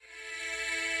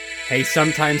Hey,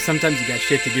 sometimes you got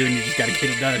shit to do and you just gotta get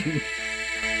it done.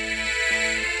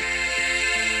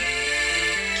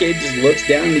 Kid just looks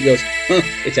down and he goes, huh,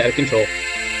 it's out of control.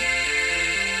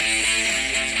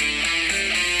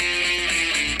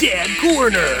 Dad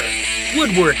corner,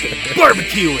 woodworking,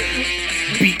 barbecuing,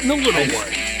 beating the little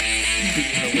one.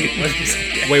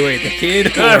 Wait, the kid?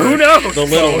 Who knows? The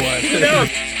little one. Who knows?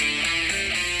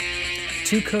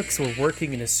 Two cooks were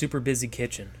working in a super busy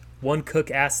kitchen. One cook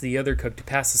asked the other cook to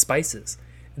pass the spices.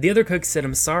 The other cook said,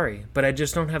 "I'm sorry, but I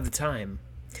just don't have the time."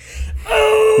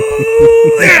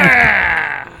 Oh,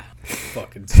 yeah!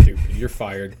 Fucking stupid. You're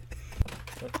fired.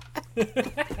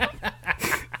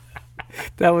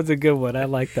 That was a good one. I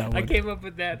like that one. I came up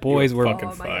with that. Boys, we're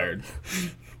Fucking fired.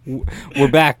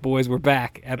 We're back, boys. We're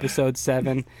back. Episode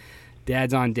 7.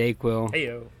 Dad's on Dayquil.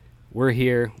 Heyo. We're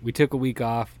here. We took a week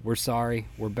off. We're sorry.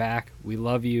 We're back. We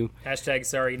love you. Hashtag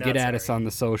sorry, not Get sorry. at us on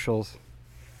the socials.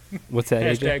 What's that,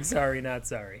 AJ? Hashtag sorry, not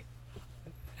sorry.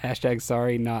 Hashtag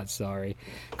sorry, not sorry.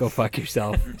 Go fuck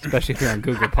yourself, especially if you're on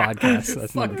Google Podcasts.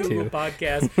 That's Fuck number Google 2.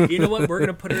 Podcasts. You know what? We're going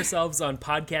to put ourselves on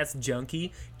Podcast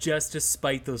Junkie just to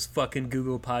spite those fucking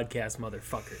Google Podcast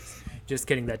motherfuckers. Just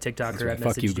kidding. That TikToker right. I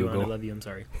Fuck you, messaged you on. I Google. love you. I'm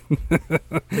sorry.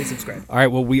 Please subscribe. All right,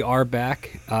 well, we are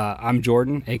back. I'm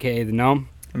Jordan, a.k.a. The Gnome.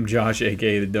 I'm Josh,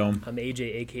 a.k.a. The Dome. I'm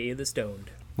AJ, a.k.a. The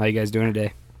Stoned. How you guys doing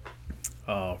today?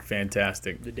 Oh,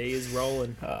 fantastic. The day is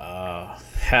rolling.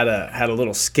 Had a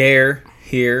little scare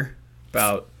here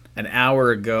about an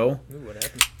hour ago. Ooh, what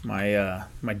happened?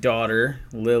 My daughter,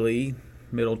 Lily,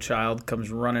 middle child, comes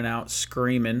running out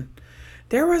screaming,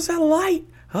 "There was a light,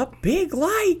 a big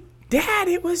light. Dad,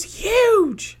 it was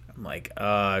huge." I'm like,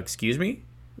 excuse me?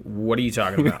 What are you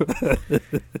talking about?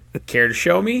 Care to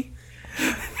show me?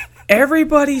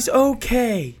 Everybody's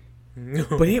okay,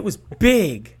 but it was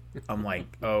big. I'm like,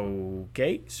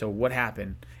 okay, so what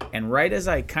happened? And right as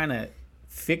I kind of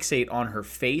fixate on her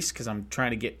face, because I'm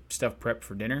trying to get stuff prepped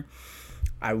for dinner,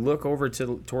 I look over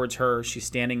towards her. She's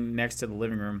standing next to the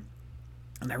living room,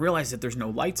 and I realize that there's no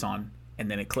lights on,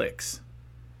 and then it clicks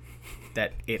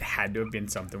that it had to have been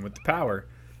something with the power.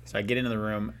 So I get into the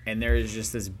room, and there is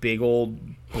just this big old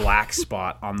black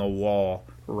spot on the wall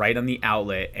right on the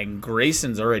outlet, and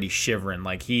Grayson's already shivering.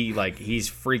 He's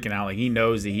freaking out. Like, he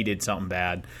knows that he did something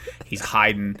bad. He's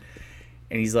hiding,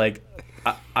 and he's like,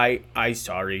 I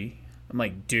sorry. I'm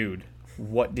like, dude,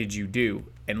 what did you do?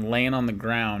 And laying on the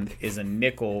ground is a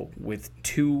nickel with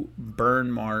 2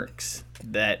 burn marks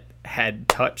that had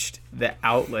touched the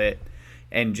outlet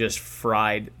and just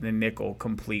fried the nickel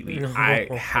completely.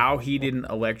 How he didn't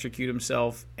electrocute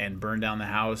himself and burn down the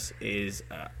house is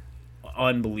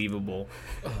unbelievable.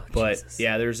 Oh, but Jesus.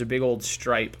 yeah, there's a big old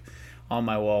stripe on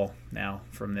my wall now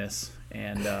from this,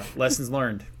 and lessons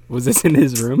learned. Was this in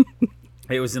his room?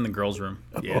 It was in the girls' room,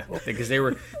 yeah, because they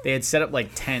had set up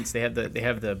like tents. They have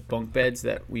the bunk beds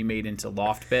that we made into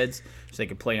loft beds, so they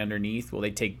could play underneath. Well,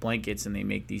 they take blankets and they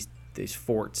make these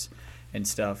forts and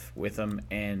stuff with them,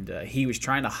 and he was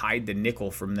trying to hide the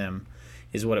nickel from them,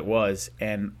 is what it was.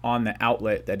 And on the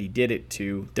outlet that he did it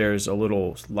to, there's a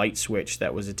little light switch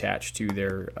that was attached to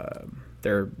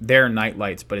their night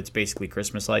lights, but it's basically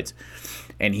Christmas lights.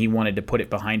 And he wanted to put it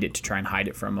behind it to try and hide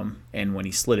it from him. And when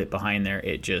he slid it behind there,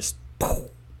 it just done.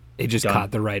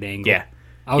 Caught the right angle. Yeah.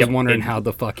 I was Yep. wondering how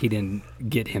the fuck he didn't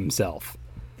get himself.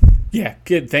 Yeah,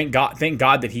 good. Thank God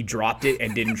that he dropped it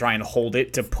and didn't try and hold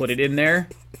it to put it in there,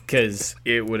 because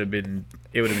it would have been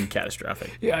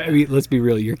catastrophic. Yeah, I mean, let's be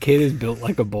real. Your kid is built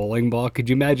like a bowling ball. Could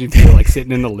you imagine if you're like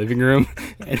sitting in the living room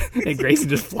and Grayson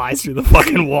just flies through the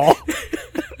fucking wall?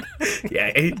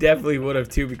 Yeah, he definitely would have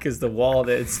too, because the wall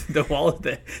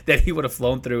that he would have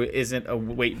flown through isn't a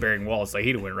weight bearing wall. So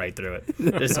he'd have went right through it.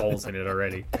 There's holes in it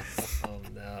already. Oh,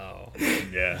 no.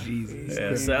 Yeah. Jesus.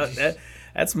 Yeah, so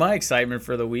that's my excitement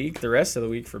for the week. The rest of the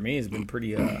week for me has been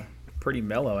pretty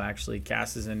mellow, actually.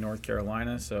 Cass is in North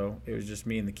Carolina, so it was just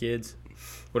me and the kids.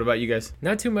 What about you guys?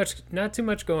 Not too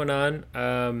much going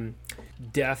on.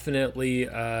 Definitely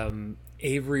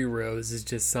Avery Rose is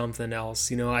just something else.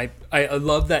 You know, I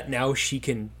love that now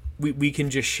we can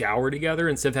just shower together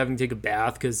instead of having to take a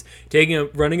bath, because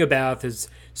running a bath is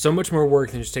so much more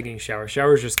work than just taking a shower.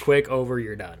 Shower is just quick, over,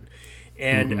 you're done.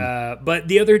 And but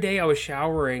the other day I was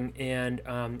showering, and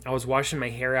I was washing my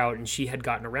hair out, and she had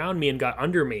gotten around me and got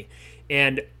under me,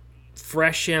 and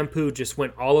fresh shampoo just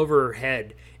went all over her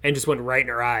head and just went right in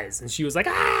her eyes, and she was like,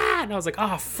 ah, and I was like,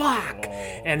 oh fuck.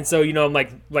 And so, you know, I'm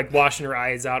like washing her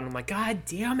eyes out, and I'm like, god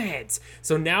damn it.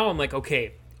 So now I'm like,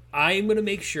 okay, I'm gonna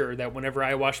make sure that whenever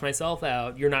I wash myself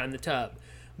out, you're not in the tub.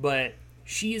 But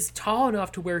she's tall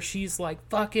enough to where she's like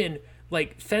fucking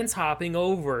like fence hopping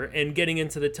over and getting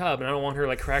into the tub, and I don't want her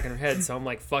like cracking her head, so I'm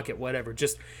like, fuck it, whatever.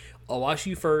 Just I'll watch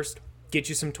you first, get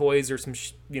you some toys or some,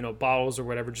 bottles or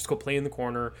whatever. Just go play in the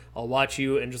corner. I'll watch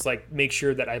you and just like make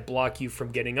sure that I block you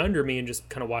from getting under me and just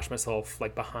kind of watch myself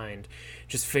like behind,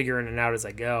 just figuring it out as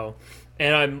I go.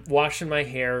 And I'm washing my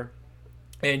hair,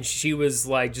 and she was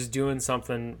like just doing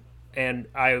something, and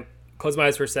I closed my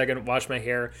eyes for a second, washed my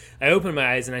hair. I opened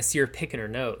my eyes and I see her picking her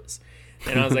nose.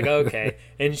 And I was like, okay.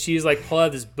 And she's like, pull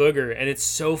out this booger. And it's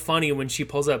so funny when she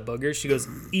pulls out boogers, she goes,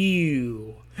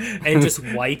 ew, and just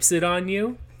wipes it on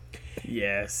you.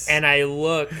 Yes. And I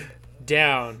look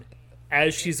down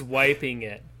as she's wiping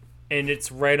it, and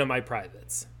it's right on my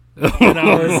privates. And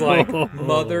I was like,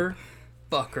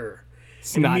 motherfucker.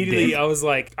 And immediately I was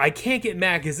like, I can't get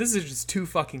mad because this is just too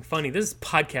fucking funny. This is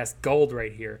podcast gold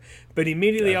right here. But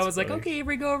immediately I was like, okay,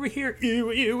 Avery, go over here.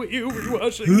 Ew, ew, ew, we're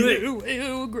washing. Ew,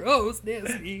 ew, gross,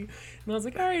 nasty. And I was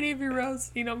like, all right, Avery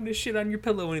Rose, I'm going to shit on your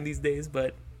pillow one of these days,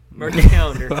 but mark your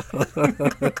calendar. I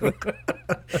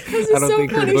don't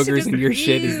think her boogers and your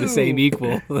shit is the same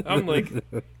equal. I'm like,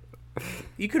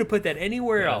 you could have put that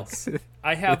anywhere else.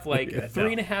 I have like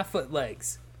 3.5 foot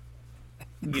legs.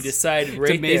 You decide right there.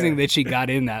 It's amazing that she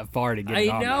got in that far to get it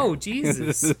on I know, there.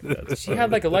 Jesus. She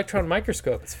had like electron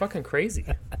microscope. It's fucking crazy.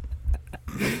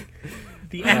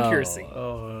 The accuracy.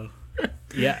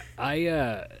 Yeah,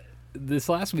 I this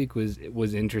last week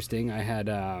was interesting. I had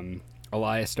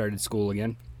Elias started school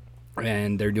again,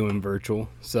 and they're doing virtual.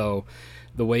 So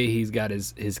the way he's got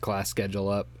his class schedule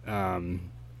up,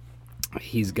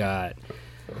 he's got,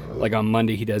 like, on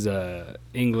Monday he does a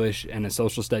English and a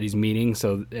social studies meeting.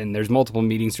 So, and there's multiple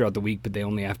meetings throughout the week, but they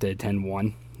only have to attend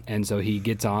one. And so he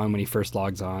gets on when he first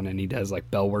logs on, and he does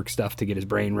like bell work stuff to get his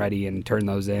brain ready and turn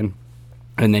those in.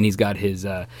 And then he's got his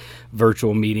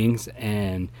virtual meetings,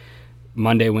 and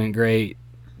Monday went great,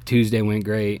 Tuesday went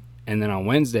great, and then on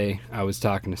Wednesday I was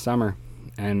talking to Summer,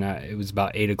 and it was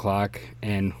about 8 o'clock,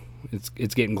 and it's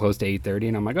getting close to 8:30,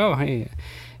 and I'm like, oh, hey,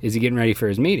 is he getting ready for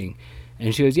his meeting?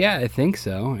 And she goes, yeah, I think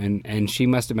so. And she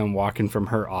must have been walking from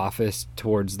her office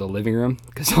towards the living room,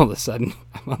 because all of a sudden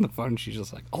I'm on the phone, and she's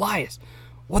just like, Elias,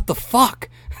 what the fuck?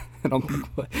 And I'm like,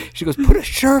 what? She goes, put a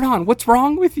shirt on. What's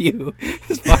wrong with you?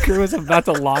 This fucker was about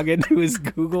to log into his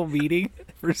Google meeting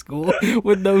for school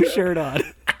with no shirt on.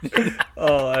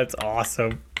 Oh, that's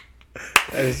awesome.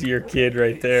 That is your kid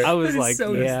right there. I was like,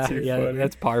 so yeah, funny.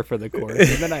 that's par for the course.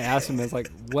 And then I asked him, I was like,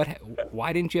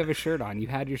 why didn't you have a shirt on? You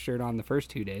had your shirt on the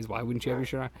first 2 days. Why wouldn't you have your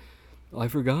shirt on? Well, I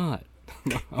forgot.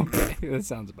 Okay, that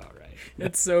sounds about right.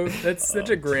 That's such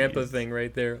a grandpa thing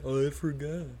right there. Oh, I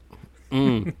forgot.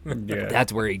 Yeah.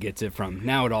 That's where he gets it from.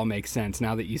 Now it all makes sense.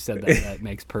 Now that you said that, that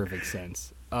makes perfect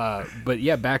sense. But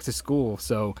yeah, back to school.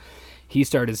 So he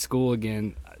started school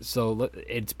again. So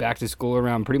it's back to school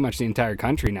around pretty much the entire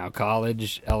country now.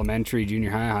 College, elementary,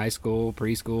 junior high, high school,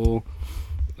 preschool.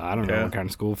 I don't know what kind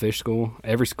of school, fish school,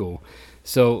 every school.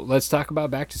 So let's talk about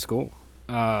back to school.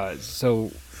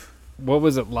 So what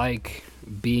was it like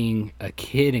being a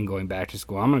kid and going back to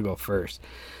school? I'm going to go first.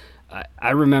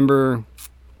 I remember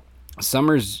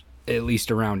summers, at least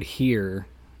around here,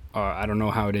 I don't know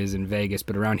how it is in Vegas,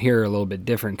 but around here are a little bit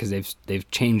different because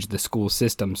they've changed the school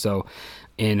system. So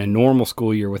in a normal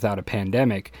school year without a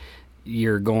pandemic,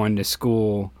 you're going to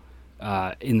school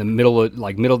in the middle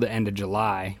to end of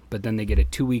July, but then they get a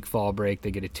 2-week fall break,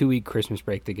 they get a 2-week Christmas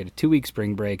break, they get a 2-week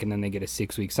spring break, and then they get a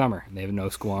 6-week summer. They have no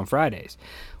school on Fridays.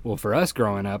 Well, for us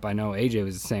growing up, I know AJ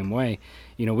was the same way.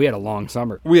 We had a long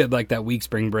summer. We had like that week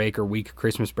spring break or week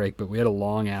Christmas break, but we had a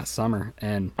long ass summer,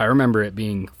 and I remember it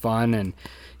being fun, and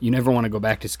you never want to go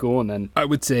back to school. And then I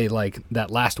would say like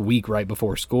that last week right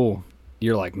before school,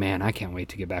 you're like, man, I can't wait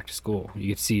to get back to school. You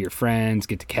get to see your friends,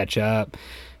 get to catch up,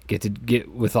 get to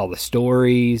get with all the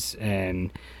stories.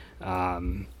 And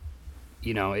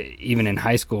even in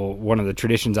high school, one of the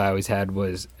traditions I always had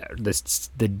was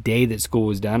the day that school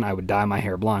was done, I would dye my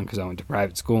hair blonde because I went to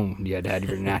private school and you had to have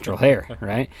your natural hair,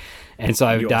 right? And so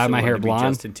I would dye my hair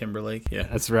blonde. Justin Timberlake, yeah,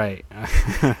 that's right.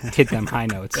 Hit them high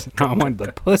notes. I wanted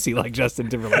the pussy like Justin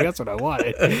Timberlake. That's what I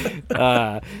wanted.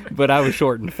 But I was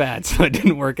short and fat, so it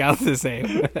didn't work out the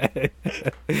same.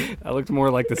 I looked more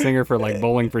like the singer for like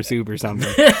Bowling for Soup or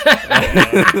something.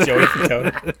 Joey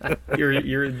Fatone.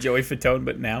 You're Joey Fatone,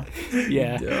 but now.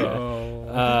 Yeah.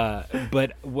 Oh.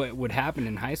 But what would happen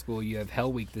in high school? You have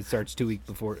Hell Week that starts 2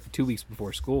 weeks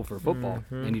before school for football,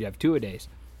 and you'd have 2-a-days.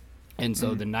 And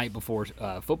so the night before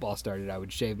football started, I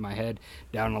would shave my head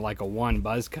down to like a 1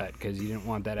 buzz cut because you didn't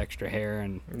want that extra hair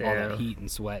and all that heat and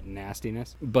sweat and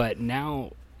nastiness. But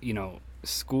now,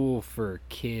 school for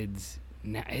kids,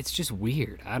 now it's just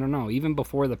weird. I don't know. Even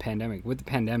before the pandemic, with the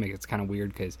pandemic, it's kind of weird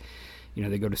because,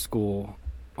 they go to school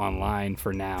online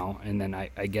for now, and then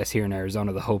I guess here in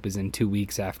Arizona the hope is in 2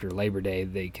 weeks after Labor Day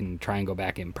they can try and go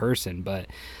back in person. But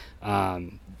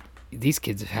these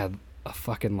kids have had a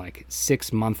fucking like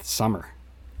 6-month summer,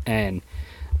 and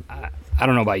I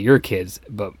don't know about your kids,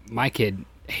 but my kid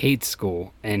hates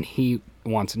school and he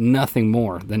wants nothing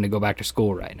more than to go back to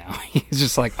school right now. He's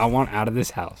just like, I want out of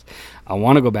this house, I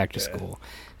want to go back to school.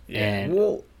 And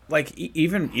well, like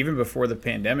even before the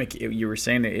pandemic, you were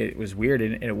saying that it was weird,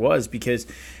 and it was because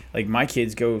like my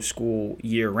kids go to school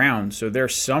year round, so their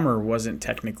summer wasn't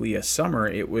technically a summer,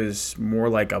 it was more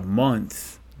like a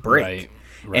month break.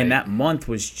 Right. And that month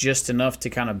was just enough to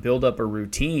kind of build up a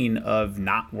routine of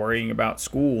not worrying about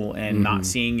school and not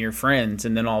seeing your friends,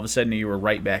 and then all of a sudden you were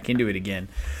right back into it again.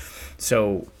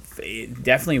 So it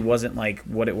definitely wasn't like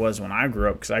what it was when I grew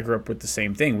up, because I grew up with the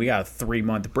same thing. We got a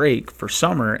 3-month break for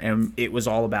summer, and it was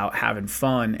all about having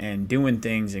fun and doing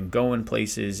things and going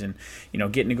places and, you know,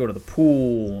 getting to go to the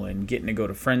pool and getting to go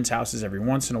to friends' houses every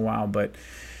once in a while. But,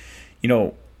 you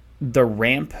know, the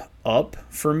ramp up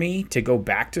for me to go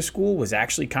back to school was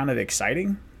actually kind of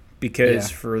exciting, because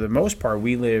for the most part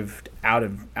we lived out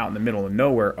in the middle of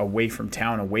nowhere, away from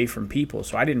town, away from people,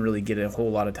 so I didn't really get a whole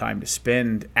lot of time to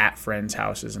spend at friends'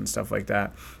 houses and stuff like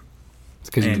that. It's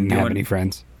because you didn't have any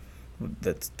friends.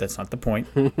 That's not the point.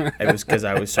 It was because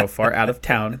I was so far out of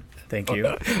town. Thank you.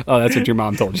 Oh, that's what your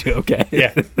mom told you. Okay.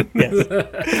 Yeah.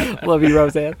 Yes. Love you,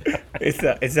 Roseanne.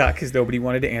 It's not because nobody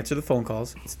wanted to answer the phone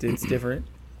calls. It's different.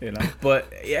 You know,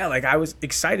 but yeah, like I was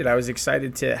excited. I was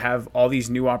excited to have all these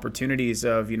new opportunities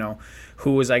of, you know,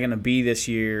 who was I going to be this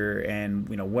year, and,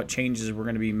 you know, what changes were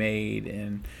going to be made,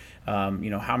 and,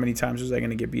 you know, how many times was I going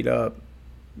to get beat up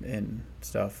and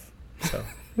stuff. So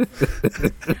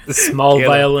Small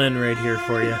violin right here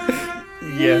for you.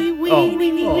 Yeah.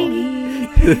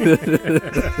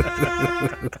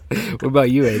 What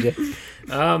about you, AJ?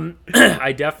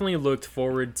 I definitely looked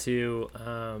forward to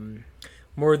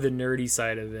more the nerdy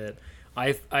side of it.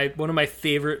 One of my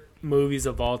favorite movies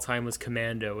of all time was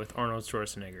Commando with Arnold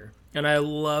Schwarzenegger. And I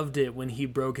loved it when he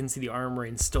broke into the armory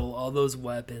and stole all those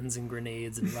weapons and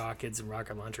grenades and rockets and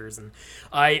rocket launchers. And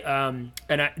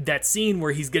that scene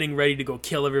where he's getting ready to go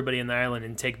kill everybody on the island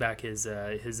and take back his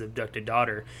abducted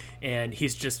daughter, and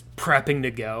he's just prepping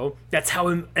to go. That's how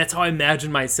I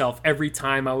imagined myself every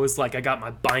time. I was like, I got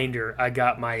my binder, I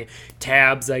got my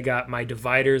tabs, I got my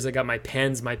dividers, I got my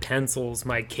pens, my pencils,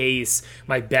 my case,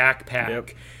 my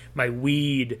backpack, my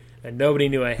weed. And nobody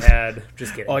knew I had.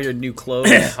 Just kidding. All your new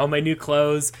clothes. All my new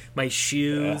clothes, my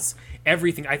shoes,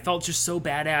 everything. I felt just so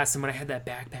badass. And when I had that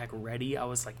backpack ready, I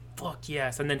was like, fuck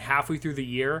yes. And then halfway through the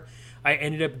year, I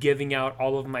ended up giving out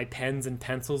all of my pens and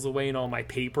pencils away and all my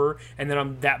paper. And then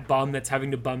I'm that bum that's having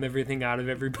to bum everything out of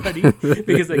everybody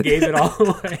because I gave it all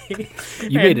away.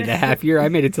 You made it a half year. I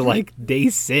made it to like day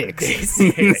 6. Day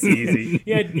 6. Easy.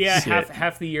 Yeah.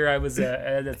 Half the year I was,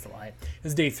 that's a lie. It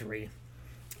was day 3.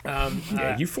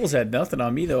 You fools had nothing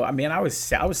on me though. I mean, I was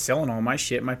selling all my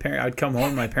shit. I'd come home,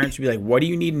 and my parents would be like, "What do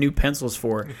you need new pencils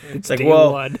for?" It's like, Day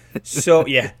well, one. so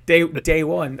yeah, day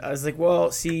one. I was like,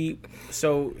 well, see,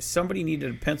 so somebody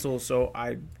needed a pencil, so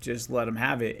I just let them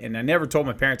have it, and I never told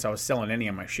my parents I was selling any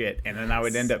of my shit, and then I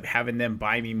would end up having them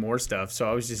buy me more stuff. So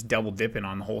I was just double dipping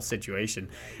on the whole situation.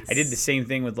 I did the same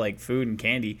thing with like food and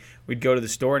candy. We'd go to the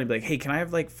store and it'd be like, "Hey, can I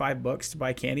have like $5 to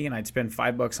buy candy?" And I'd spend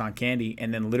 $5 on candy,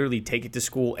 and then literally take it to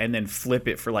school and then flip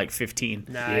it for like 15.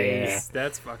 Nice. Yeah.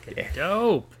 That's fucking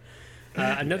dope.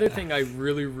 Another thing I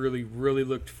really, really, really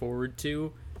looked forward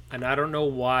to, and I don't know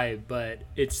why, but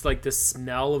it's like the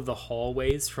smell of the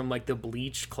hallways from like the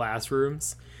bleached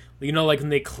classrooms. You know, like when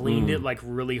they cleaned it like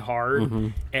really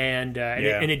hard, and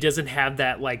it doesn't have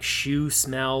that like shoe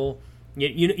smell.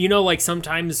 You know, like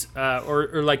sometimes,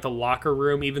 or like the locker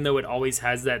room, even though it always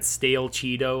has that stale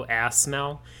Cheeto ass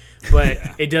smell, but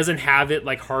it doesn't have it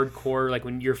like hardcore, like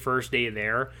when your first day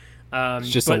there. It's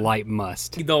just a light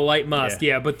must. The light must,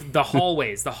 yeah. But the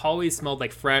hallways smelled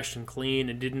like fresh and clean,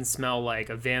 and didn't smell like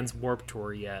a Vans Warped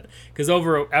Tour yet. Because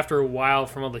after a while,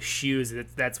 from all the shoes,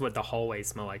 that's what the hallways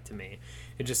smell like to me.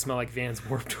 It just smelled like Vans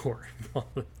Warped Tour, all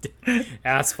the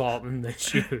asphalt and the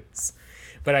shoes.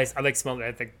 But I like smell.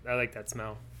 I like that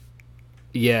smell.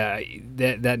 Yeah,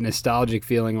 that nostalgic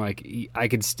feeling, like I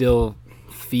could still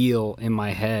feel in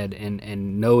my head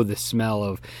and know the smell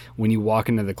of when you walk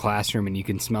into the classroom and you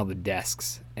can smell the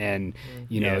desks And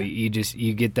you know,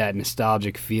 you get that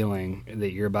nostalgic feeling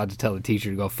that you're about to tell the teacher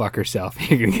to go fuck herself.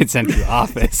 You're gonna get sent to the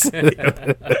office.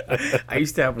 I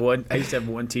used to have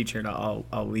one teacher, and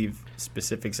I'll leave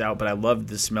specifics out, but I loved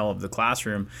the smell of the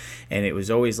classroom, and it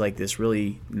was always like this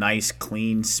really nice,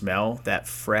 clean smell, that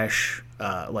fresh,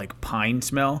 like pine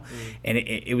smell, and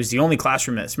it was the only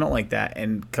classroom that smelled like that.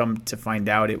 And come to find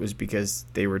out, it was because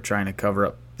they were trying to cover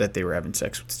up that they were having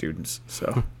sex with students.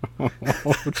 So, oh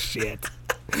shit.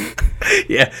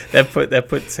 Yeah, that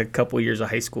puts a couple years of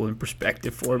high school in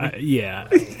perspective for me. Yeah,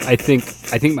 I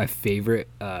think my favorite,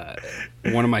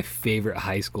 one of my favorite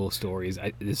high school stories.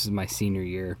 This is my senior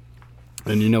year.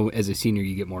 And you know, as a senior,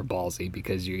 you get more ballsy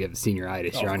because you get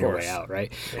senioritis. You're on your way out,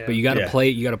 right? Yeah. But you got to play.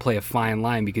 You got to play a fine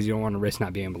line because you don't want to risk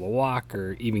not being able to walk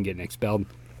or even getting expelled.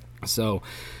 So,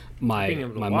 my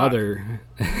mother.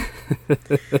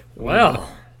 Well,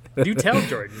 do tell,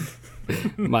 Jordan.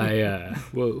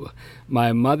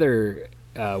 My mother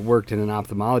worked in an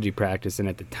ophthalmology practice, and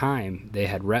at the time they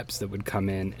had reps that would come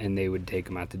in and they would take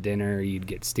them out to dinner. You'd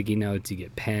get sticky notes, you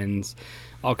get pens,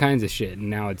 all kinds of shit. And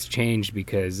now it's changed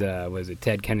because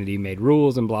Ted Kennedy made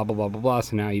rules and blah blah blah blah blah.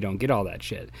 So now you don't get all that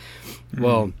shit.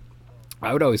 Well,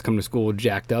 I would always come to school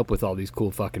jacked up with all these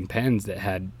cool fucking pens that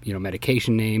had, you know,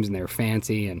 medication names and they were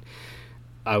fancy. And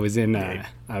I was in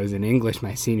English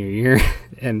my senior year,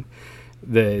 and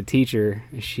the teacher,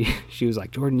 she was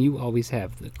like, Jordan, you always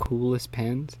have the coolest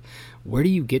pens. Where do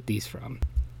you get these from?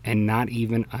 And not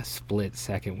even a split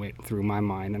second went through my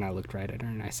mind, and I looked right at her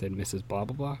and I said, Mrs. Blah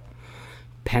blah blah,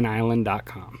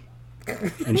 PenIsland.com.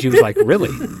 And she was like, really?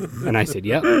 And I said,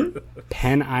 yep,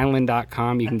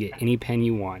 PenIsland.com. You can get any pen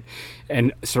you want.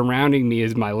 And surrounding me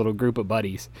is my little group of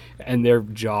buddies, and their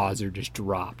jaws are just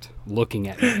dropped looking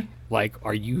at me like,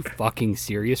 are you fucking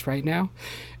serious right now?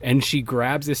 And she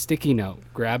grabs a sticky note,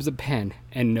 grabs a pen,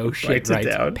 and no shit writes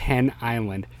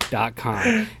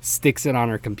PenIsland.com, sticks it on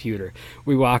her computer.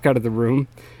 We walk out of the room,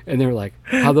 and they're like,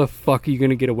 how the fuck are you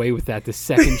going to get away with that? The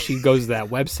second she goes to that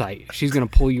website, she's going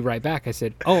to pull you right back. I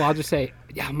said, oh, I'll just say,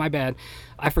 yeah, my bad.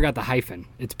 I forgot the hyphen.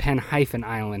 It's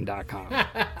pen-island.com.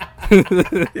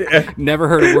 Yeah. Never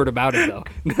heard a word about it, though.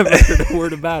 Never heard a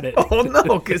word about it. Oh,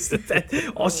 no, because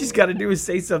all she's got to do is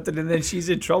say something, and then she's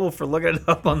in trouble for looking it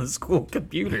up on the school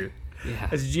computer. Yeah.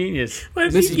 That's genius.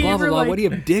 Mrs. Blah, blah, blah, what do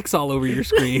you have dicks all over your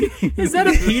screen? Is that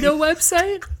a pedo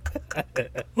website?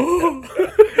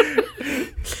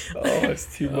 Oh,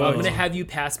 it's too much. I'm going to have you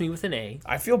pass me with an A.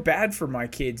 I feel bad for my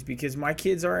kids because my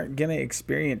kids aren't going to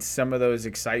experience some of those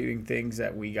exciting things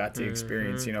that we got to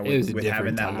experience, you know, with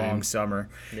having that long summer.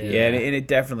 Yeah, and it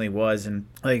definitely was. And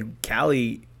like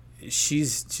Callie,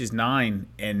 she's 9,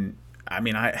 and I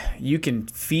mean, you can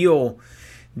feel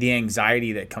the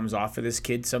anxiety that comes off of this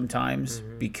kid sometimes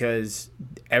because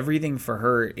everything for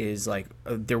her is like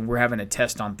we're having a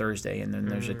test on Thursday, and then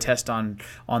there's a test on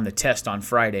the test on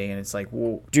Friday, and it's like,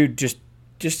 well, dude,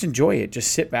 just enjoy it.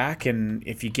 Just sit back, and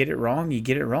if you get it wrong, you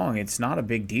get it wrong. It's not a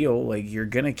big deal. Like, you're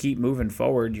gonna keep moving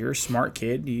forward. You're a smart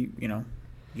kid. You know,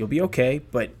 you'll be okay.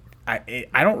 But I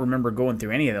don't remember going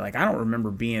through any of that. Like, I don't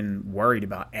remember being worried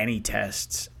about any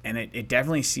tests, and it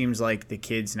definitely seems like the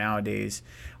kids nowadays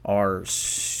are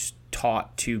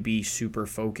taught to be super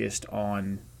focused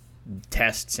on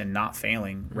tests and not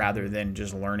failing rather than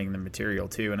just learning the material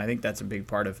too. And I think that's a big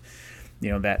part of, you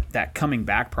know, that coming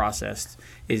back process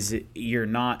is you're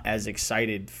not as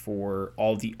excited for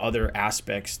all the other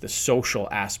aspects, the social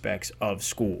aspects of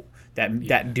school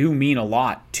that do mean a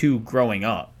lot to growing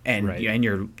up and and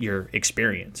your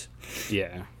experience.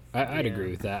 Yeah. I'd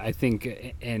agree with that. I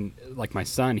think, and like my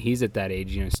son, he's at that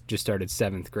age, you know, just started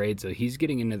 7th grade, so he's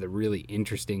getting into the really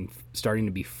interesting, starting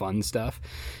to be fun stuff.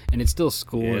 And it's still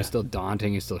school, and it's still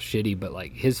daunting, it's still shitty, but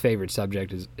like his favorite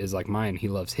subject is like mine. He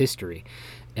loves history.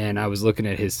 And I was looking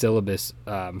at his syllabus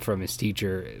from his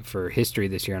teacher for history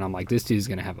this year, and I'm like, this dude's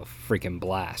going to have a freaking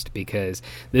blast, because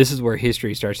this is where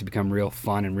history starts to become real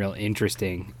fun and real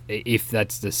interesting, if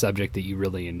that's the subject that you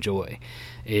really enjoy.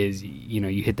 Is, you know,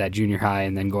 you hit that junior high,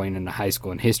 and then going into high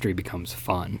school, and history becomes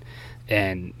fun.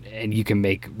 And you can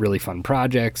make really fun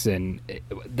projects, and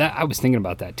that I was thinking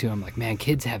about that too. I'm like, man,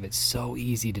 kids have it so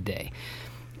easy today.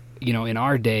 You know, in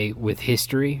our day with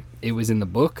history, it was in the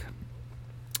book,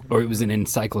 or it was an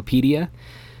encyclopedia.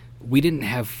 We didn't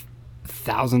have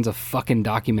thousands of fucking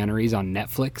documentaries on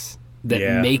Netflix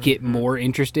that make it more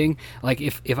interesting. Like,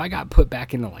 if I got put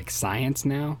back into like science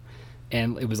now,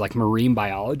 and it was like marine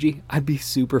biology, I'd be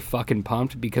super fucking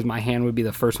pumped because my hand would be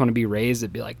the first one to be raised.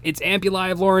 It'd be like, it's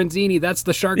ampullae of Lorenzini. That's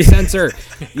the shark sensor.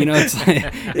 You know, it's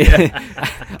like,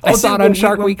 I saw it on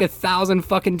Shark Week 1,000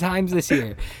 fucking times this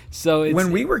year. So it's,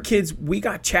 when we were kids, we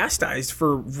got chastised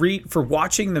for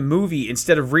watching the movie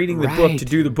instead of reading the book to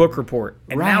do the book report.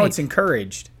 And now it's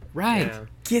encouraged. Right. Yeah.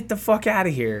 Get the fuck out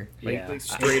of here. Like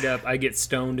straight up, I get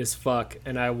stoned as fuck,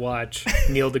 and I watch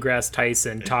Neil deGrasse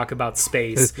Tyson talk about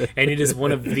space, and it is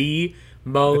one of the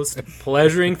most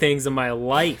pleasuring things in my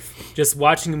life. Just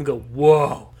watching him go,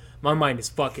 whoa, my mind is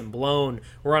fucking blown.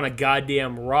 We're on a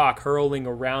goddamn rock hurling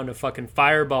around a fucking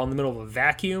fireball in the middle of a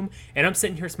vacuum, and I'm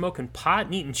sitting here smoking pot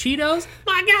and eating Cheetos.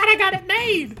 My God, I got it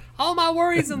made. All my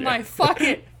worries in life, fuck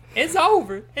it. It's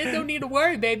over. And don't need to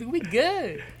worry, baby. We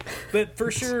good. But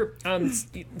for sure,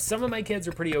 some of my kids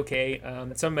are pretty okay.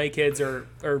 Some of my kids are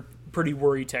pretty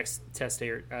worry test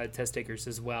takers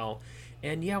as well.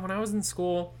 And yeah, when I was in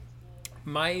school,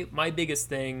 my biggest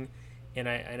thing, and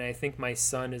I think my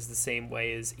son is the same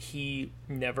way, is he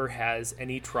never has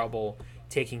any trouble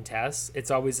taking tests.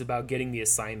 It's always about getting the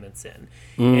assignments in.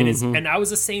 And I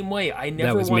was the same way. I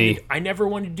never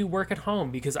wanted to do work at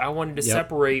home because I wanted to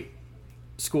separate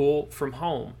school from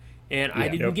home, and I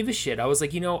didn't give a shit. I was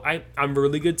like, I'm a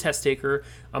really good test taker.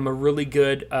 I'm a really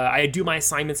good I do my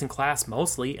assignments in class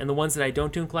mostly, and the ones that I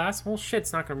don't do in class, well shit,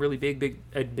 it's not gonna really be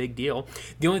a big deal.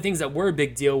 The only things that were a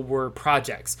big deal were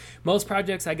projects. Most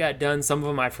projects I got done, some of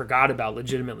them I forgot about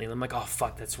legitimately, and I'm like, oh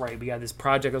fuck, that's right, we got this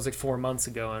project, it was like 4 months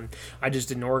ago, and I just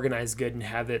didn't organize good and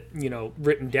have it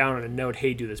written down on a note,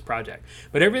 hey, do this project.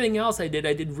 But everything else I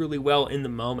did really well in the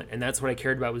moment, and that's what I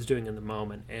cared about, was doing in the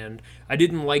moment. And I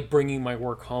didn't like bringing my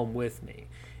work home with me.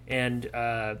 And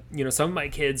some of my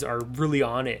kids are really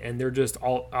on it, and they're just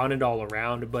all on it all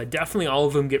around, but definitely all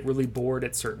of them get really bored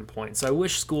at certain points. So I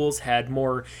wish schools had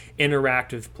more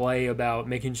interactive play about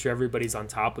making sure everybody's on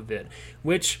top of it,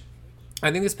 which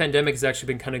I think this pandemic has actually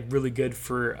been kind of really good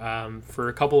for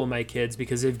a couple of my kids,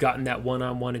 because they've gotten that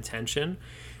one-on-one attention.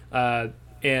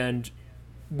 And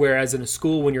whereas in a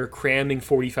school, when you're cramming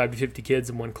 45 to 50 kids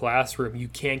in one classroom, you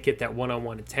can't get that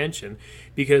one-on-one attention,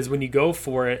 because when you go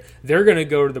for it, they're going to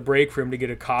go to the break room to get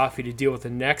a coffee to deal with the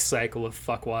next cycle of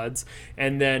fuckwads,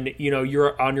 and then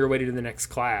you're on your way to the next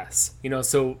class.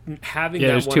 So having that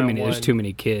there's one-on-one, there's too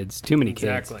many kids.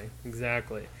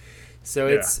 Exactly. So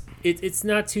it's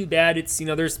not too bad. It's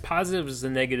there's positives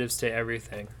and negatives to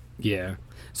everything. Yeah.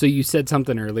 So you said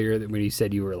something earlier that when you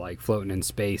said you were like floating in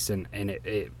space, and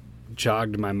it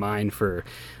jogged my mind for,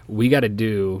 we got to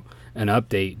do an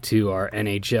update to our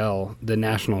NHL, the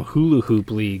National Hula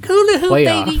Hoop League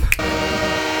playoff. Baby.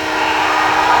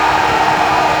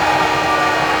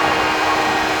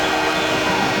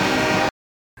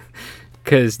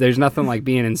 Because there's nothing like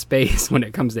being in space when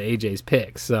it comes to AJ's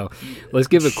picks. So let's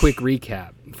give a quick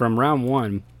recap. From round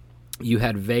one, you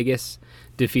had Vegas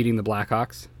defeating the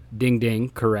Blackhawks. Ding, ding,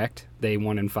 correct. They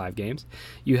won in 5 games.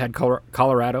 You had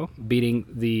Colorado beating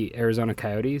the Arizona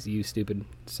Coyotes. You stupid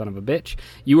son of a bitch.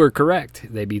 You were correct.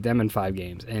 They beat them in 5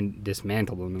 games and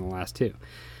dismantled them in the last 2.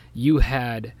 You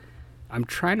had, I'm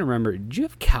trying to remember, did you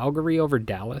have Calgary over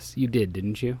Dallas? You did,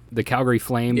 didn't you? The Calgary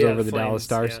Flames over the Dallas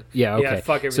Stars? Yeah, okay. Yeah,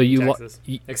 fuck everything Texas.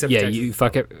 Except Texas. You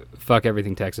fuck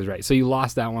everything Texas, right. So you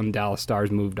lost that one. Dallas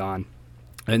Stars moved on.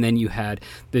 And then you had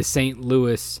the St.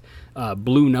 Louis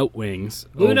Blue Note Wings.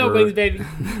 Note Wings, baby.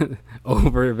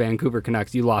 Over Vancouver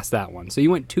Canucks. You lost that one. So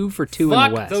you went 2 for 2 in the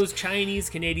West. Fuck those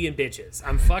Chinese Canadian bitches.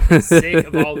 I'm fucking sick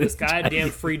of all this goddamn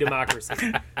free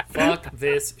democracy. Fuck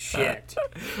this shit.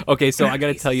 Okay, so I got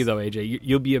to tell you, though, AJ,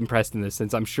 you'll be impressed in this,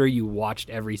 since I'm sure you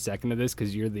watched every second of this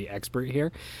because you're the expert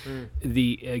here.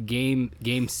 The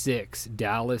game 6,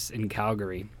 Dallas and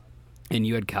Calgary. And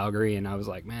you had Calgary, and I was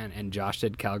like, man, and Josh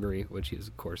said Calgary, which he was,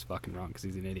 of course, fucking wrong because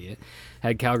he's an idiot,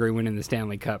 had Calgary winning the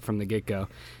Stanley Cup from the get-go.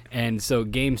 And so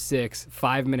game 6,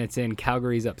 5 minutes in,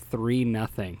 Calgary's up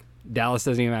 3-0. Dallas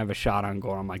doesn't even have a shot on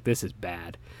goal. I'm like, this is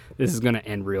bad. This is going to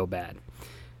end real bad.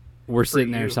 We're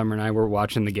sitting there, Summer and I, we're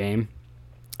watching the game,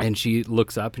 and she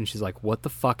looks up, and she's like, what the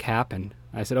fuck happened?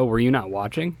 I said, oh, were you not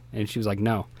watching? And she was like,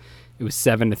 no. It was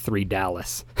 7-3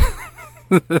 Dallas.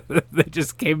 They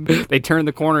just came, they turned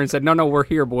the corner and said, no, we're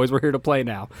here, boys. We're here to play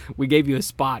now. We gave you a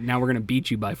spot. Now we're going to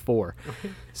beat you by 4.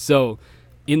 So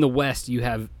in the West, you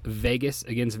have Vegas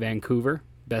against Vancouver,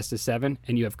 best of 7,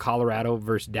 and you have Colorado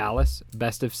versus Dallas,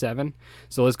 best of 7.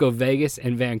 So let's go Vegas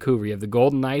and Vancouver. You have the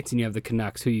Golden Knights and you have the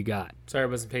Canucks. Who you got? Sorry, I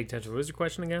wasn't paying attention. What was your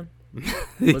question again?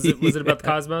 Was it about the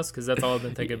Cosmos? Because that's all I've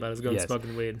been thinking about is going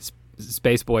smoking weed.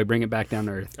 Space Boy, bring it back down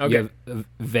to earth. Okay. You have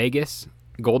Vegas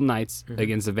Golden Knights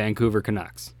against the Vancouver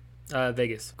Canucks.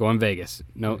 Vegas. Going Vegas.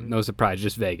 No surprise,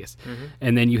 just Vegas.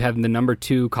 And then you have the number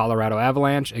 2 Colorado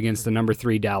Avalanche against the number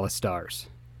 3 Dallas Stars.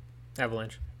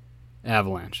 Avalanche.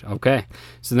 Okay.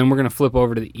 So then we're going to flip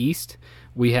over to the East.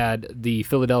 We had the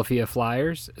Philadelphia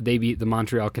Flyers. They beat the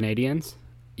Montreal Canadiens.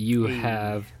 You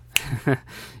had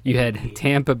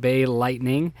Tampa Bay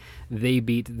Lightning. They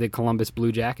beat the Columbus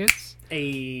Blue Jackets.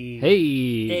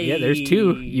 Hey. Yeah, there's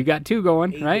 2. You got 2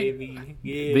 going, right?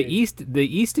 Yeah. The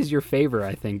East is your favor,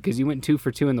 I think, because you went 2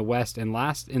 for 2 in the West, and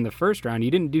last in the first round,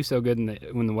 you didn't do so good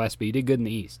in the West, but you did good in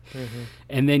the East.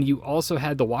 And then you also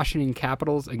had the Washington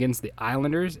Capitals against the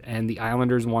Islanders, and the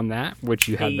Islanders won that, which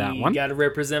you had that one. Got to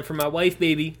represent for my wife,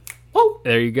 baby. Oh,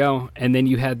 there you go. And then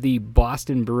you had the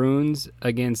Boston Bruins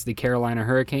against the Carolina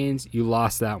Hurricanes. You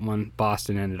lost that one.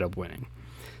 Boston ended up winning.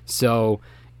 So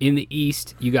in the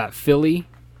East, you got Philly.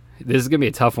 This is going to be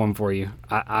a tough one for you.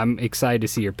 I'm excited to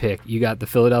see your pick. You got the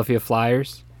Philadelphia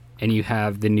Flyers, and you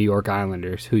have the New York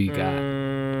Islanders. Who you got?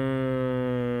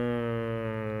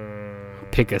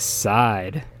 Pick a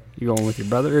side. You going with your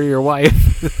brother or your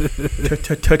wife?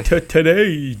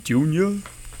 Today, Junior.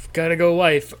 Gotta go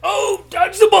wife. Oh,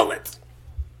 dodge the bullets.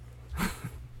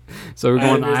 So we're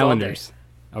going Islanders Islanders.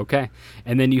 Okay.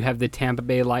 And then you have the Tampa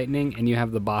Bay Lightning, and you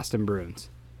have the Boston Bruins.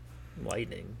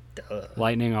 Lightning. Duh.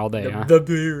 Lightning all day, huh? The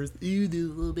Bears. You the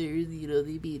little Bears,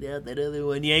 they beat out that other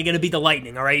one. You ain't gonna beat the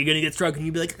Lightning, all right? You're gonna get struck, and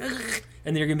you'll be like, ugh,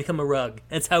 and then you're gonna become a rug.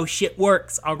 That's how shit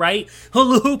works, all right?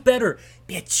 Hula hoop better,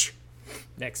 bitch.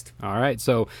 Next. All right.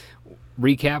 So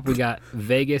recap, we got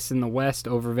Vegas in the West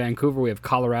over Vancouver. We have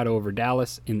Colorado over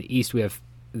Dallas. In the East, we have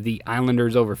the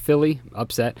Islanders over Philly,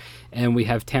 upset. And we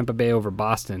have Tampa Bay over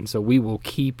Boston. So we will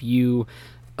keep you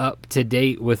up to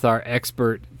date with our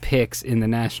expert picks in the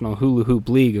National Hula Hoop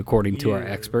League, according to our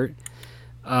expert.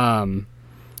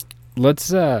 Let's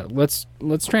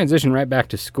transition right back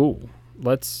to school.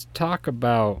 Let's talk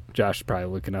about Josh is probably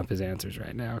looking up his answers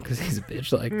right now because he's a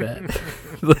bitch like that.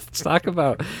 Let's talk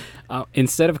about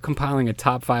instead of compiling a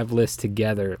top 5 list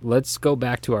together, let's go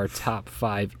back to our top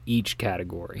 5 each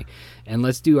category, and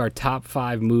let's do our top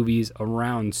 5 movies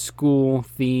around school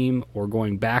theme or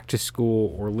going back to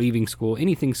school or leaving school,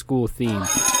 anything school themed.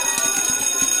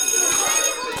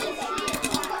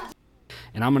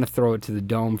 And I'm gonna throw it to the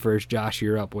dome first. Josh,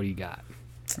 you're up. What do you got?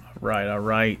 All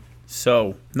right.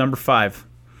 So, number 5.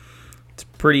 It's a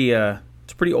pretty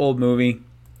old movie,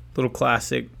 little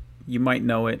classic. You might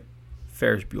know it.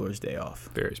 Ferris Bueller's Day Off.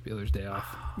 Ferris Bueller's Day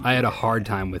Off. I had a hard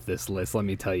time with this list, let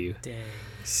me tell you. Dang.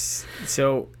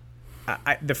 So,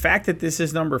 the fact that this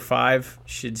is number 5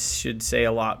 should say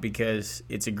a lot because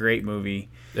it's a great movie.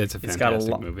 It's a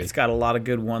fantastic movie. It's got a lot of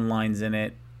good one-lines in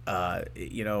it.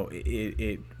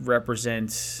 It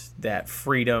represents that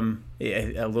freedom,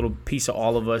 a little piece of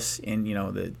all of us in,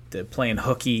 the playing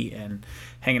hooky and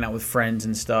hanging out with friends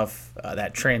and stuff,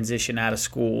 that transition out of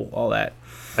school, all that.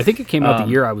 I think it came out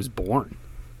the year I was born.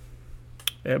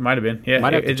 It might have been. Yeah.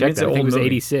 Might have to check that. I think it was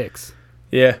 86.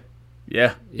 Yeah.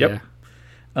 Yep.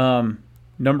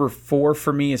 Number 4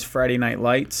 for me is Friday Night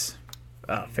Lights.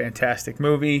 Fantastic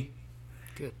movie.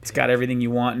 Good. It's got everything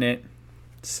you want in it.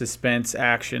 Suspense,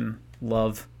 action,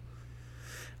 love.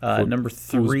 Number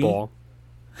 3. Foosball.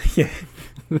 Yeah,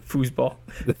 foosball.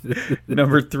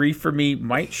 Number 3 for me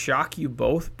might shock you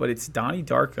both, but it's Donnie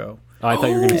Darko. Oh, I thought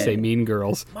you were going to say Mean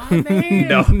Girls. My man.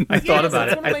 No, I thought about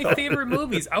it. It's one of my favorite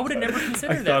movies. I would have never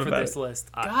considered that for this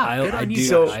list. God, good on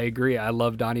you. I agree. I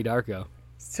love Donnie Darko.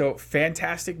 So,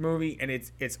 fantastic movie, and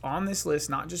it's on this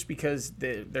list not just because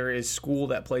there is school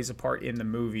that plays a part in the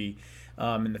movie,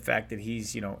 and the fact that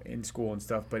he's in school and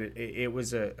stuff, but it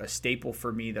was a staple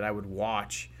for me that I would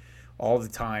watch all the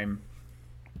time,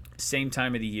 same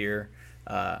time of the year,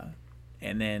 and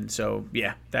then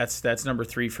that's number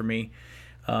 3 for me.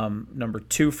 Number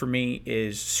 2 for me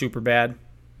is Superbad.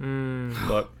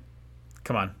 Look,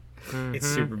 come on. It's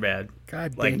super bad.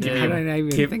 God damn it. How did I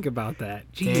even think about that?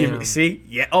 See?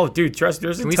 Yeah. Oh, dude, trust.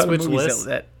 There's a ton of movies lists?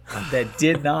 that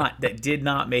did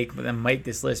not make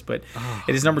this list, but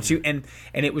it is number 2, and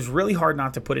it was really hard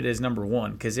not to put it as number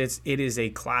 1 because it is a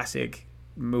classic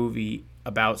movie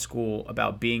about school,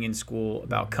 about being in school,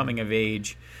 about coming of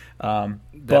age.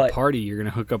 That party, you're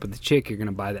gonna hook up with the chick, you're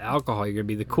gonna buy the alcohol, you're gonna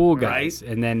be the cool guys,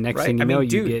 right? And then next thing you know,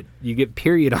 you get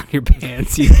period on your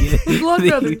pants. You get Blood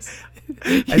brothers.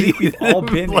 I think we've all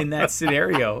been in that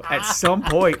scenario at some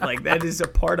point. Like that is a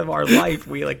part of our life.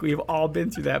 We've all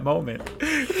been through that moment,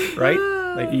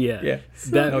 right? Yeah.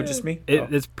 No, just me.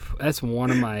 That's one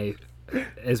of my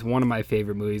as one of my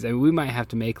favorite movies. I mean, we might have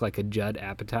to make like a Judd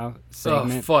Apatow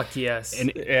segment. Oh fuck yes!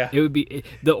 And it would be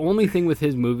the only thing with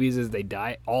his movies is they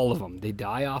die, all of them. They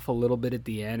die off a little bit at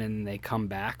the end and they come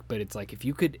back. But it's like if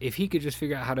he could just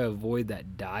figure out how to avoid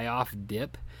that die off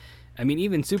dip. I mean,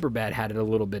 even Superbad had it a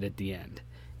little bit at the end.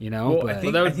 You know, well, I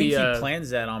think he plans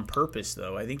that on purpose,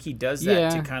 though. I think he does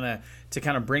that to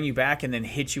kind of bring you back and then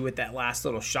hit you with that last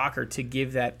little shocker to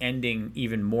give that ending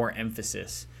even more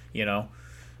emphasis. You know,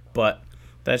 but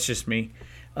that's just me.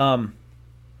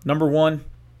 Number one,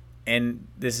 and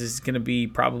this is going to be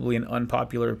probably an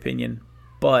unpopular opinion,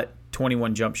 but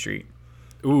 21 Jump Street.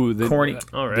 Ooh, the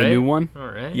new one. All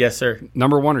right. Yes, sir.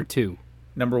 Number 1 or 2?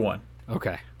 Number 1.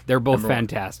 Okay. They're both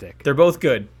fantastic. They're both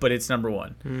good, but it's number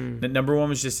 1. The number 1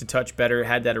 was just a touch better. It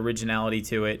had that originality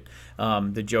to it.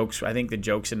 The jokes, I think the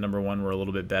jokes in number 1 were a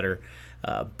little bit better.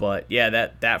 But yeah,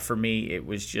 that for me, it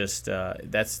was just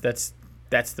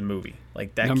that's the movie.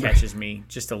 Like that catches me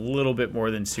just a little bit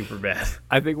more than Superbad.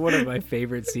 I think one of my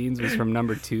favorite scenes was from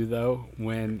number 2, though,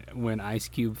 when Ice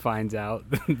Cube finds out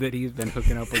that he's been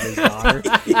hooking up with his daughter.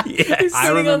 Yes. I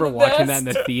remember watching that in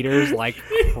the theaters, like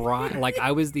crying, like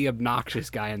I was the obnoxious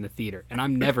guy in the theater, and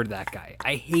I'm never that guy.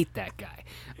 I hate that guy.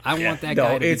 I want that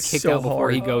guy to be kicked out before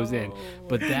he goes in.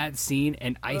 But that scene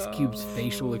and Ice Cube's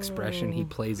facial expression, he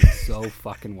plays it so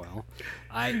fucking well.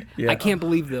 I can't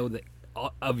believe though that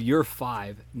of your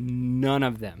 5, none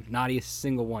of them, not a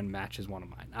single one, matches one of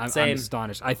mine. I'm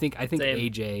astonished. I think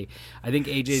AJ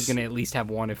is going to at least have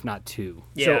 1, if not 2.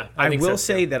 Yeah, so I will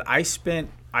say that I spent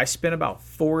about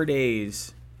 4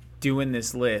 days doing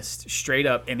this list straight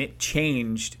up, and it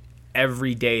changed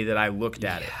every day that I looked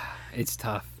at it. It's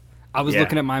tough. I was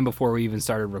looking at mine before we even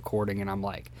started recording, and I'm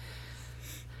like,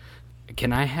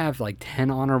 can I have like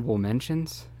 10 honorable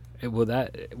mentions? Will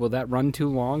that run too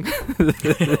long?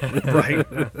 Right.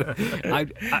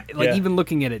 Even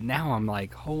looking at it now, I'm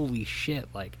like, holy shit!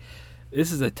 Like,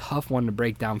 this is a tough one to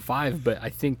break down 5, but I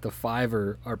think the 5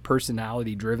 are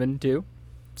personality driven too.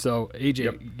 So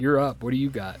AJ, you're up. What do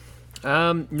you got?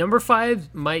 Number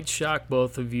 5 might shock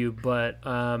both of you, but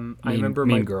I remember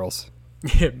Mean Girls.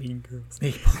 Yeah, Mean Girls.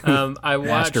 I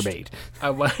watched. Masturbate.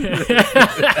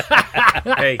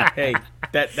 Hey,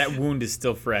 that wound is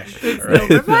still fresh. Why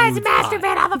is it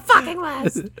masturbate on the fucking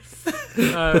list?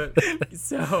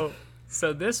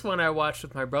 So this one I watched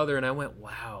with my brother, and I went,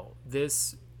 wow,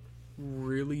 this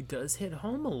really does hit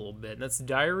home a little bit. And that's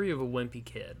Diary of a Wimpy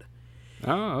Kid.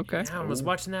 Oh, okay. Yeah, I was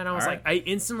watching that, and I was like, I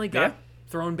instantly got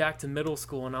thrown back to middle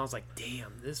school, and I was like,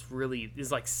 damn, this really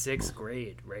is like 6th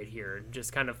grade right here. And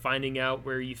just kind of finding out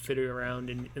where you fit around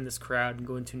in this crowd and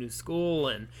going to a new school,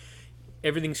 and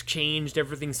everything's changed,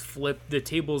 everything's flipped, the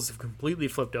tables have completely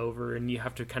flipped over, and you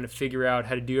have to kind of figure out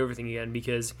how to do everything again,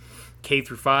 because K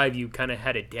through 5 you kind of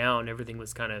had it down, everything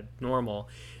was kind of normal,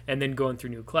 and then going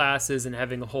through new classes and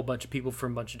having a whole bunch of people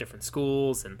from a bunch of different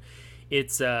schools, and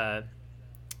it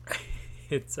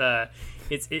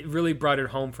really brought it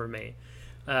home for me.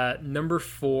 Number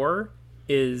 4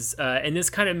 is and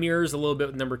this kind of mirrors a little bit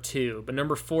with number 2, but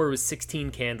number 4 was 16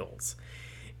 Candles.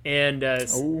 And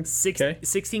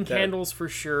 16 Candles for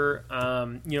sure.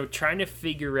 Trying to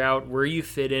figure out where you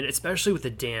fit in, especially with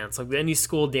the dance. Like any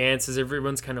school dances,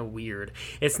 everyone's kind of weird.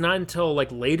 It's not until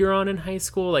like later on in high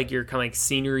school, like your kind of like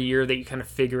senior year, that you kind of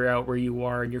figure out where you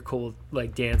are and your cool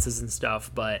like dances and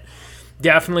stuff. But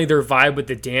definitely their vibe with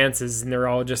the dances, and they're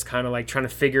all just kind of like trying to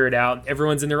figure it out.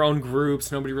 Everyone's in their own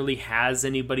groups. Nobody really has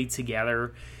anybody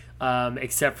together,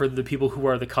 except for the people who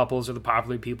are the couples or the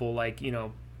popular people. Like,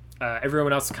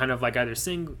 everyone else is kind of like either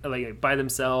like by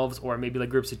themselves, or maybe like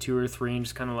groups of 2 or 3, and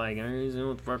just kind of like, I don't know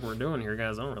what the fuck we're doing here,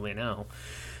 guys. I don't really know.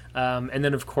 And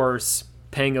then of course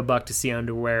paying $1 to see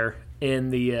underwear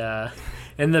in the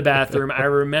bathroom. I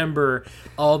remember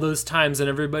all those times, and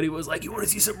everybody was like, "You want to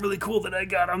see something really cool that I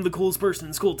got? I'm the coolest person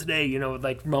in school today."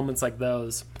 Like moments like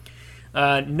those.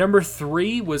 Number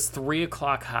 3 was 3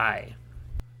 O'Clock High.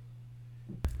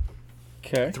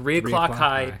 Okay. 3 O'Clock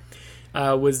High.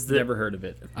 Was the Never heard of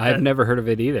it. I've never heard of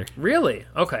it either. Really?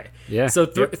 Okay. Yeah. So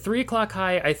 3 O'Clock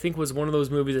High, I think, was one of those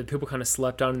movies that people kind of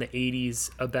slept on in the 80s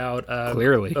about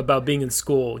clearly about being in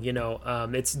school.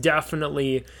 It's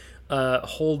definitely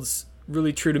holds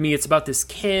really true to me. It's about this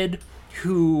kid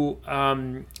who,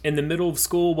 in the middle of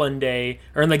school one day,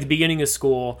 or in like the beginning of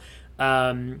school,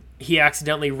 he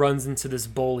accidentally runs into this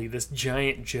bully, this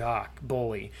giant jock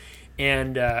bully,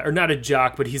 and or not a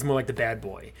jock, but he's more like the bad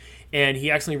boy. And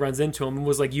he accidentally runs into him and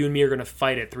was like, you and me are going to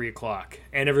fight at 3 o'clock.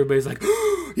 And everybody's like,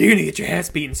 you're going to get your ass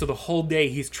beaten. So the whole day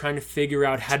he's trying to figure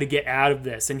out how to get out of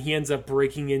this. And he ends up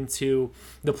breaking into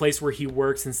the place where he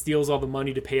works and steals all the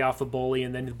money to pay off the bully.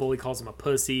 And then the bully calls him a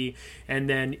pussy. And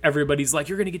then everybody's like,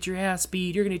 you're going to get your ass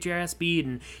beat. You're going to get your ass beat.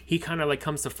 And he kind of like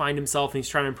comes to find himself, and he's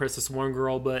trying to impress this one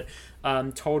girl, but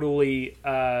totally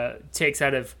takes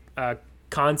out of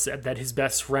concept that his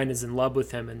best friend is in love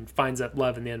with him, and finds that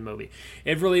love in the end movie.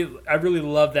 I really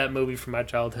love that movie from my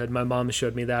childhood. My mom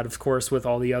showed me that, of course, with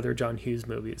all the other John Hughes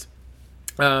movies.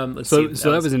 So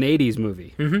that was an 80s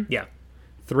movie. Mm-hmm, yeah.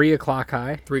 3 O'Clock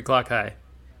High? 3 O'Clock High.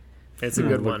 It's a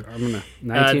good one.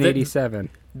 1987.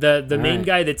 The main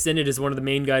guy that's in it is one of the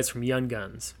main guys from Young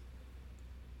Guns.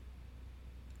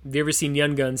 Have you ever seen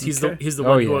Young Guns? He's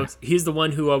the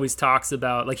one who always talks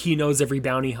about, like, he knows every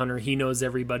bounty hunter, he knows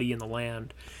everybody in the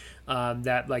land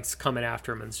that like's coming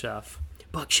after him and stuff.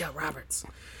 Buckshot Roberts.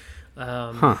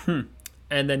 And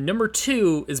then number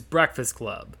 2 is Breakfast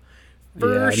Club.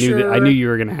 I knew you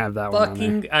were gonna have that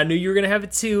one. I knew you were gonna have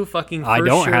it too. I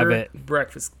don't have it.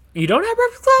 Breakfast. You don't have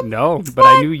Breakfast Club? No, but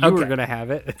I knew you were gonna have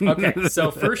it. Okay,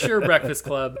 so for sure Breakfast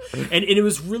Club, and it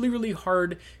was really, really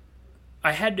hard.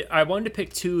 I wanted to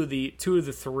pick two of the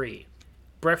 3: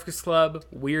 Breakfast Club,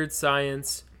 Weird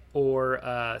Science, or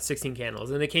 16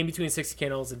 Candles, and they came between 16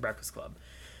 Candles and Breakfast Club.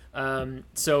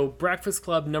 So Breakfast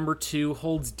Club number 2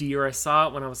 holds dear. I saw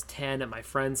it when I was 10 at my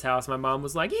friend's house. My mom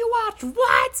was like, "You watch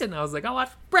what?" And I was like, "I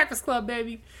watch Breakfast Club,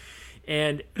 baby."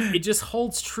 And it just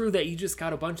holds true that you just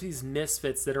got a bunch of these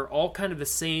misfits that are all kind of the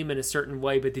same in a certain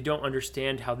way, but they don't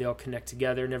understand how they all connect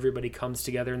together, and everybody comes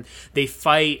together, and they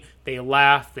fight, they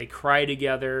laugh, they cry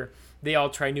together, they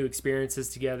all try new experiences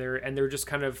together, and they're just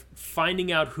kind of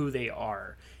finding out who they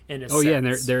are. And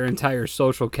their entire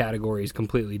social category is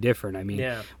completely different. I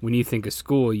mean, when you think of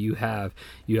school, you have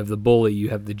the bully, you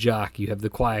have the jock, you have the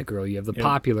quiet girl, you have the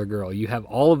popular girl, you have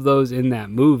all of those in that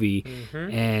movie,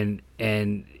 and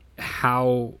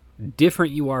how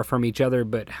different you are from each other,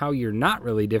 but how you're not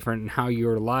really different, and how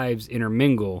your lives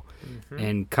intermingle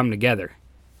and come together.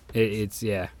 It's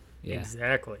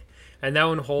exactly. And that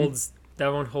one holds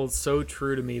so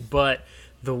true to me. But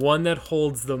the one that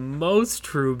holds the most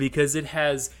true, because it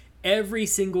has every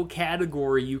single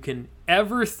category you can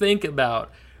ever think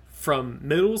about, from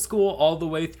middle school all the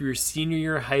way through your senior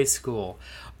year of high school.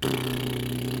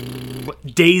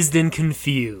 Dazed and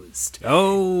Confused.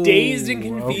 Oh, Dazed and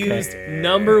Confused,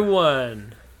 number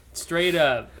 1, straight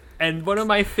up. And one of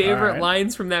my favorite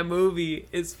lines from that movie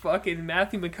is fucking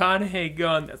Matthew McConaughey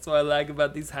going, "That's what I like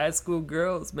about these high school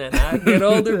girls, man. I get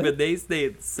older, but they stay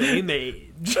at the same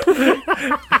age."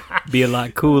 Be a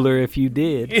lot cooler if you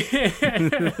did.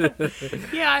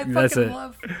 Yeah, I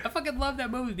fucking love that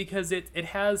movie, because it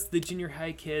has the junior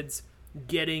high kids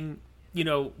getting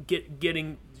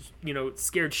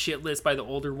scared shitless by the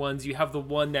older ones. You have the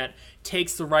one that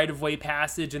takes the right-of-way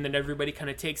passage, and then everybody kind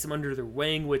of takes them under their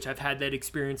wing, which I've had that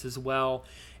experience as well.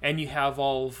 And you have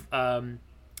all of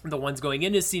the ones going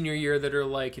into senior year that are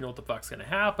like, what the fuck's going to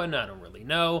happen? I don't really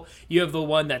know. You have the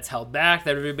one that's held back,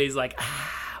 that everybody's like,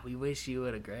 we wish you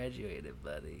would have graduated,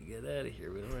 buddy. Get out of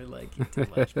here. We don't really like you too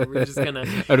much, but we're just going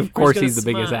to... And of course he's the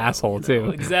biggest asshole,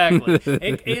 too. Exactly.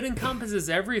 It encompasses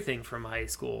everything from high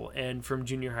school and from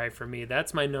junior high for me.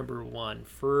 That's my number 1,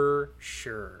 for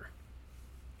sure.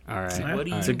 All right.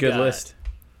 It's a good list.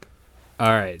 All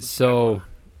right, so...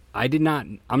 I did not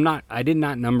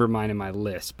number mine in my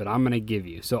list, but I'm going to give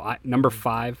you. So number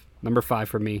 5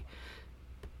 for me,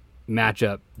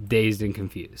 matchup, Dazed and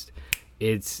Confused.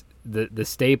 It's the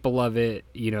staple of it,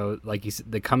 like you said,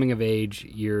 the coming of age.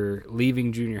 You're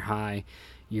leaving junior high,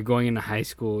 you're going into high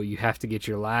school, you have to get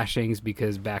your lashings,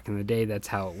 because back in the day that's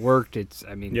how it worked. It's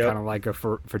kind of like a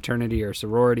fraternity or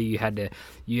sorority. You had to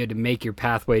make your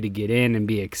pathway to get in and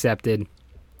be accepted.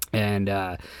 And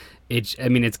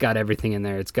it's got everything in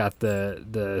there. It's got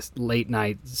the late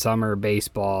night summer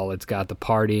baseball, it's got the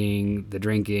partying, the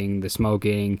drinking, the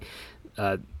smoking,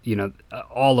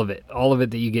 all of it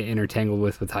that you get intertangled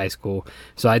with high school.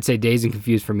 So I'd say Dazed and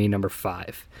Confused for me, number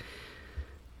 5.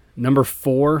 Number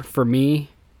 4 for me,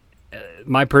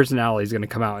 my personality is going to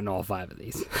come out in all 5 of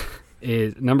these.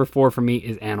 Is number 4 for me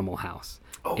is Animal House.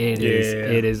 It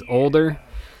is older,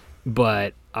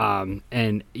 but I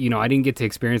didn't get to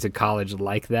experience a college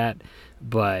like that,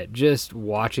 but just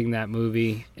watching that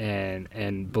movie and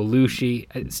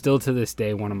Belushi, still to this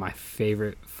day, one of my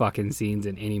favorite fucking scenes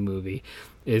in any movie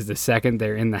is the second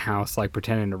they're in the house, like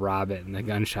pretending to rob it, and the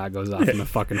gunshot goes off and the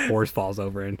fucking horse falls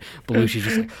over, and Belushi's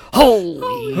just like,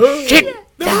 holy shit!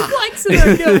 The reflexes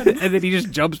are done. And then he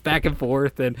just jumps back and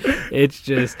forth, and it's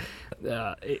just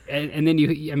And then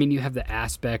you have the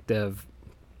aspect of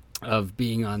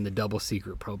being on the double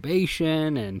secret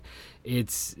probation, and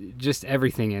it's just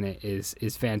everything in it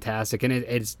is fantastic. And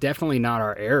it's definitely not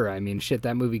our era. I mean, shit,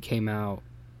 that movie came out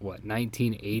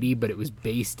 1980, but it was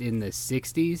based in the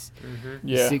 60s.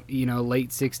 Late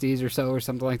 60s or so, or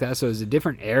something like that. So it was a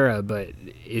different era, but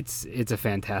it's a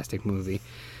fantastic movie.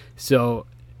 So,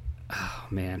 oh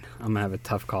man, I'm gonna have a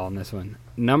tough call on this one.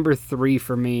 Number three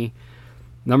for me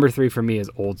is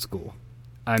Old School.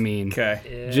 I mean,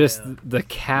 just the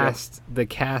cast. The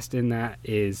cast in that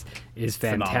is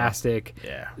fantastic.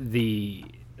 The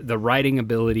writing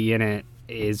ability in it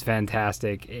is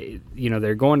fantastic.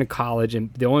 They're going to college,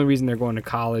 and the only reason they're going to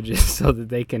college is so that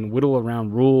they can whittle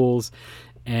around rules.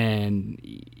 And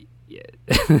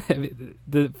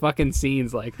the fucking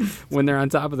scenes, like when they're on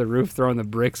top of the roof throwing the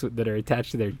bricks that are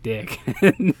attached to their dick.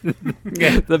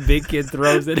 The big kid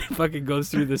throws it, and fucking goes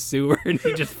through the sewer, and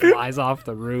he just flies off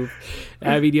the roof.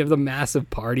 I mean, you have the massive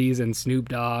parties and Snoop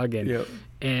Dogg and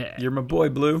You're my boy,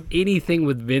 Blue. Anything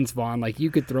with Vince Vaughn, like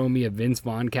you could throw me a Vince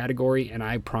Vaughn category, and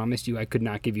I promised you I could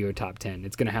not give you a top 10.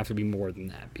 It's going to have to be more than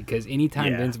that, because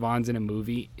anytime Vince Vaughn's in a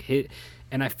movie,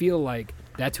 and I feel like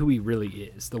that's who he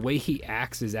really is. The way he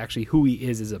acts is actually who he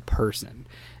is as a person,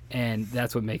 and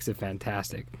that's what makes it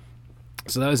fantastic.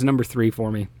 So that was number 3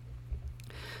 for me.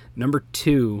 Number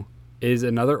 2 is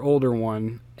another older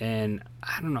one, and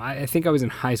I don't know. I think I was in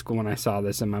high school when I saw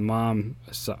this, and my mom,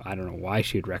 I don't know why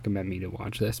she would recommend me to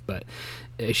watch this, but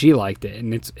she liked it,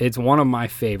 and it's one of my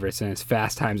favorites, and it's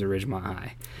Fast Times at Ridgemont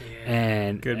High.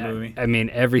 And good movie. I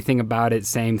mean, everything about it,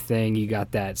 same thing. You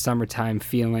got that summertime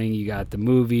feeling. You got the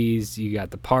movies. You got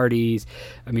the parties.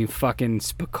 I mean, fucking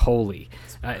Spicoli.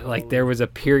 Like, there was a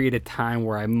period of time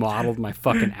where I modeled my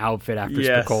fucking outfit after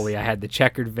Spicoli. I had the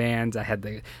checkered Vans. I had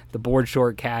the board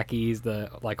short khakis,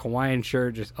 the like Hawaiian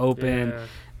shirt just open. Yeah.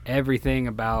 Everything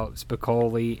about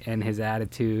Spicoli and his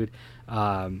attitude.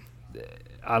 I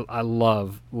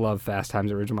love Fast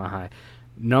Times at Ridgemont High.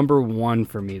 Number 1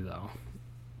 for me, though.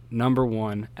 Number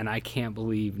 1, and I can't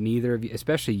believe neither of you,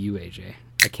 especially you, AJ,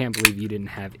 I can't believe you didn't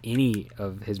have any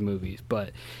of his movies.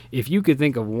 But if you could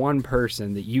think of one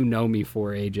person that you know me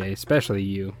for, AJ, especially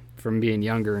you, from being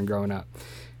younger and growing up,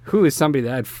 who is somebody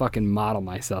that I'd fucking model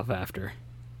myself after,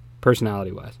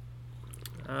 personality-wise?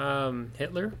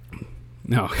 Hitler?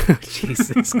 No.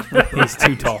 Jesus Christ. He's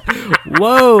too tall.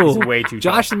 Whoa. He's way too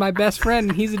tall. Josh is my best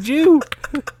friend, and he's a Jew.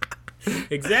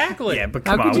 Exactly. Yeah, but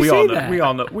How come could on, you we say all know, that?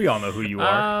 we all know who you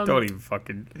are. Don't even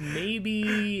fucking.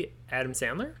 Maybe Adam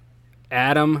Sandler?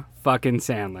 Adam fucking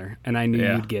Sandler, and I knew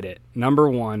you'd get it. Number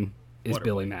 1 is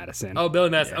Billy Madison. Oh,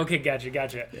 Billy Madison. Okay, gotcha.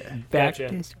 Back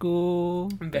to school.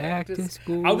 Back to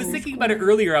school. I was thinking about it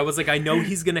earlier. I was like, I know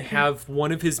he's gonna have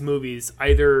one of his movies.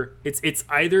 It's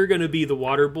either gonna be The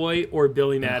Waterboy or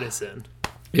Billy Madison.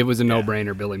 It was a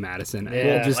no-brainer, Billy Madison. Yeah.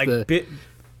 Well, just like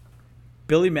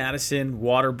Billy Madison,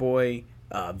 Waterboy,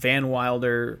 Van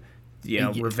Wilder,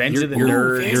 Revenge of the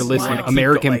Nerds. You're listening.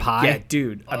 American Pie. Yeah,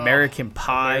 dude. American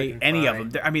Pie. American any Pie.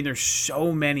 of them. I mean, there's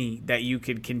so many that you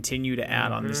could continue to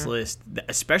add on this list,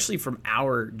 especially from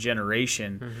our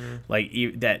generation, like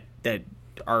that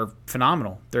are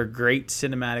phenomenal. They're great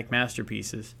cinematic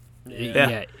masterpieces.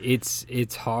 Yeah,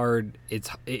 it's hard.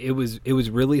 It was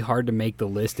really hard to make the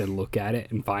list and look at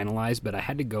it and finalize, but I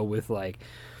had to go with like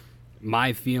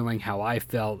my feeling, how I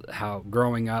felt, how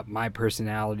growing up, my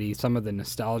personality, some of the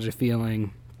nostalgia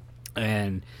feeling,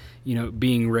 and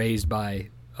being raised by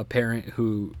a parent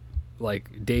who,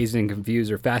 like, Dazed and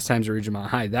Confused or Fast Times at Ridgemont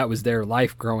High, that was their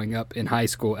life growing up in high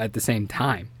school at the same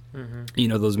time.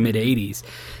 Those mid 80s,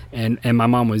 and my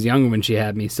mom was young when she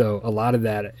had me, so a lot of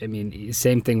that, I mean,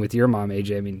 same thing with your mom,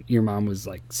 AJ. I mean, your mom was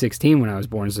like 16 when I was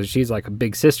born, so she's like a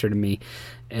big sister to me,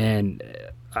 and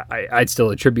I'd still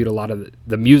attribute a lot of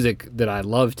the music that I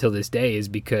love till this day is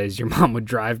because your mom would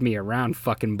drive me around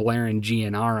fucking blaring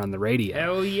GNR on the radio.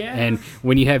 Hell yeah. And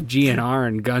when you have GNR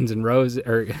and Guns N' Roses,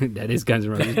 or that is Guns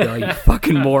N' Roses, Bill, you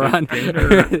fucking moron.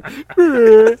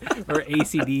 Or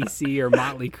AC/DC or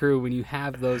Motley Crue, when you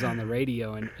have those on the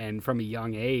radio and from a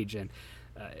young age, and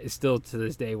it's still to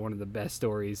this day one of the best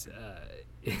stories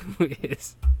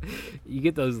is you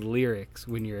get those lyrics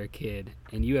when you're a kid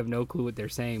and you have no clue what they're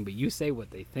saying, but you say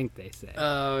what they think they say.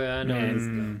 Oh, yeah, I know.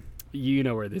 And you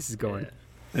know where this is going.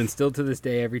 Yeah. And still to this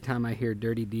day, every time I hear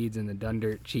Dirty Deeds and the Dun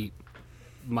Dirt Cheap,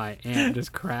 my aunt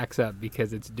just cracks up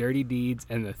because it's Dirty Deeds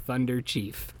and the Thunder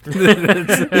Chief.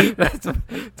 that's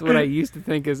what I used to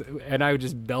think is, and I would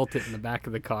just belt it in the back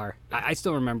of the car. I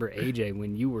still remember, AJ,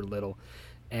 when you were little,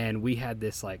 and we had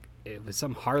this like it was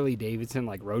some Harley Davidson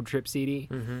like road trip CD,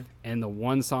 and the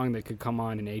one song that could come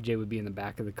on, and AJ would be in the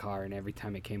back of the car, and every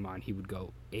time it came on, he would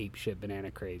go ape shit banana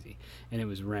crazy, and it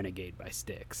was Renegade by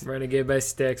Styx. Renegade by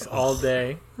Styx all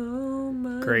day.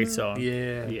 Great song.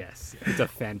 Yeah. Yes, it's a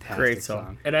fantastic Great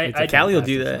song. And Callie will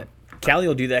do that. Callie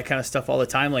will do that kind of stuff all the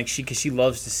time, like because she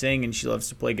loves to sing and she loves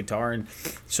to play guitar, and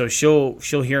so she'll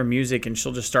hear music and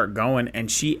she'll just start going, and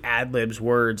she ad-libs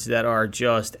words that are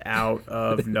just out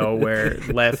of nowhere,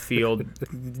 left field,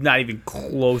 not even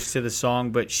close to the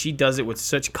song, but she does it with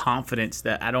such confidence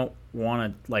that I don't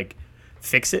want to like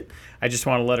fix it. I just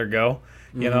want to let her go,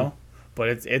 you know.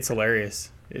 But it's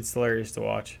hilarious. It's hilarious to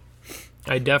watch.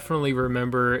 I definitely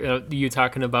remember you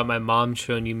talking about my mom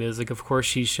showing you music. Of course,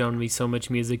 she's shown me so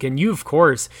much music, and you, of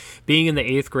course, being in the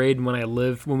 8th grade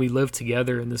when we lived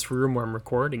together in this room where I'm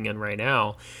recording in right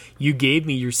now, you gave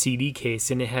me your CD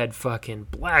case, and it had fucking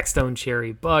Blackstone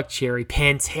Cherry, Buck Cherry,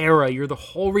 Pantera. You're the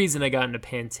whole reason I got into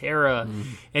Pantera,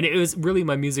 and it was really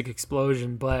my music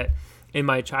explosion. But in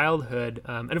my childhood,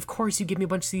 and of course you gave me a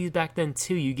bunch of CDs back then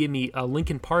too. You gave me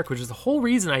Linkin Park, which is the whole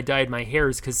reason I dyed my hair,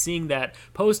 is because seeing that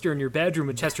poster in your bedroom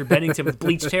with Chester Bennington with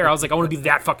bleached hair, I was like, I want to be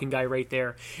that fucking guy right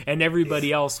there. And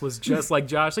everybody else was just like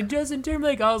Josh, like Justin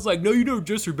Timberlake. I was like, no, you know who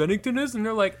Chester Bennington is? And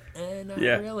they're like, not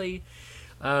really.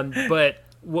 But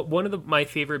one of my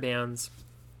favorite bands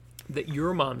that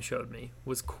your mom showed me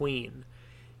was Queen,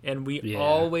 and we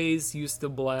always used to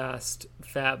blast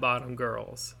Fat Bottom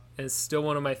Girls. It's still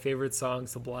one of my favorite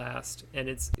songs to blast, and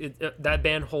that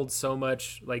band holds so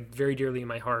much, like, very dearly in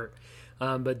my heart.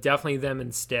 But definitely them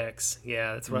and Styx.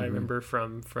 Yeah, that's what I remember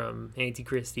from Auntie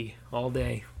Christie all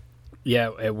day.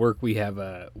 Yeah, at work we have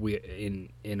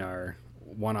in our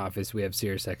one office we have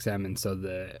Sirius XM, and so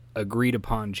the agreed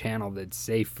upon channel that's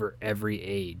safe for every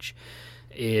age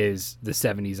is the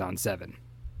 70s on 7.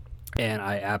 And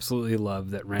I absolutely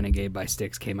love that Renegade by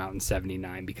Styx came out in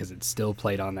 79 because it's still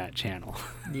played on that channel.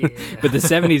 Yeah. But the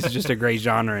 70s is just a great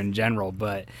genre in general.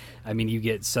 But, I mean, you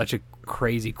get such a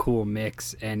crazy cool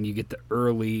mix, and you get the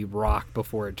early rock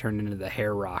before it turned into the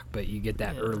hair rock, but you get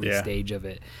that early stage of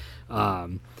it.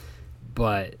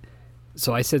 But,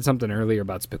 so I said something earlier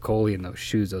about Spicoli and those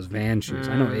shoes, those Van shoes.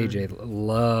 I know AJ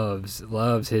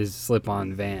loves his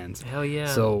slip-on Vans. Hell yeah.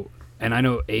 So... And I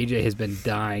know AJ has been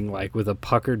dying, like, with a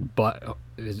puckered butt.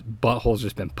 His butthole's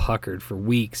just been puckered for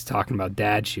weeks talking about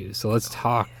dad shoes. So let's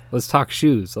talk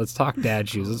shoes. Let's talk dad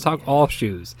shoes. Let's talk all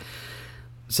shoes.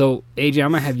 So, AJ,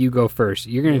 I'm going to have you go first.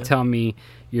 You're going to tell me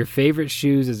your favorite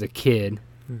shoes as a kid,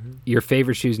 your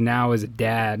favorite shoes now as a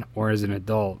dad or as an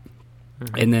adult,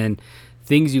 and then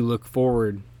things you look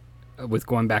forward with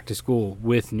going back to school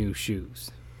with new shoes.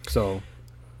 So,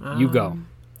 you go.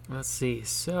 Let's see.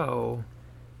 So...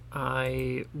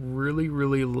 I really,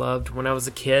 really loved when I was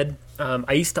a kid.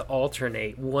 I used to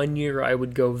alternate. One year I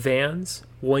would go Vans.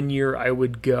 One year I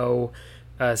would go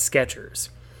Skechers,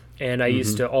 and I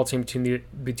used to alternate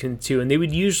between the two. And they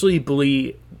would usually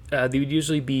be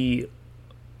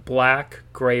black,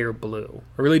 gray, or blue.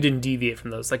 I really didn't deviate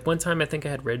from those. Like one time I think I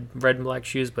had red and black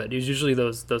shoes, but it was usually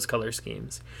those color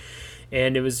schemes.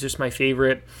 And it was just my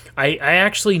favorite. I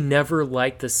actually never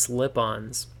liked the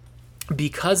slip-ons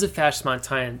because of Fast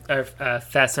Times at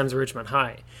Ridgemont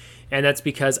High. And that's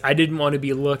because I didn't want to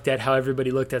be looked at how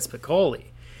everybody looked at Spicoli.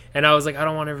 And I was like, I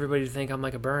don't want everybody to think I'm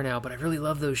like a burnout, but I really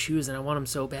love those shoes and I want them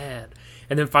so bad.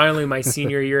 And then finally my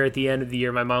senior year, at the end of the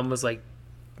year, my mom was like,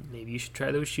 maybe you should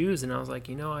try those shoes. And I was like,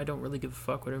 I don't really give a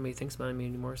fuck what everybody thinks about me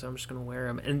anymore, so I'm just going to wear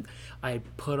them. And I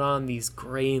put on these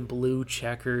gray and blue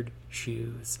checkered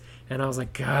shoes. And I was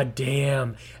like, God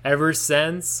damn. Ever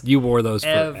since. You wore those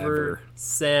forever. Ever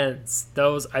since.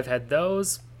 I've had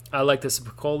those. I like the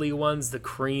Spicoli ones, the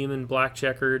cream and black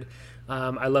checkered.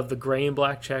 I love the gray and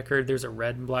black checkered. There's a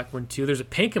red and black one too. There's a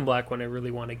pink and black one I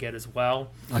really want to get as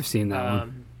well. I've seen that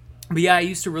one. But yeah, I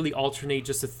used to really alternate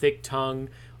just a thick tongue,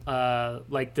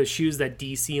 like the shoes that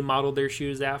DC modeled their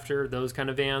shoes after, those kind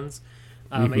of Vans.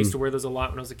 I used to wear those a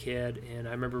lot when I was a kid, and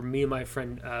I remember me and my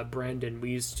friend Brendan,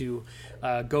 we used to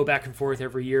go back and forth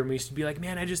every year, and we used to be like,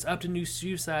 man, I just upped a new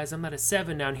shoe size. I'm at a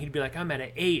 7 now, and he'd be like, I'm at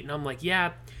an 8, and I'm like,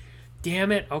 yeah,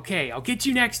 damn it, okay, I'll get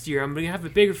you next year. I'm going to have a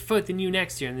bigger foot than you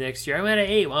next year, and the next year I'm at an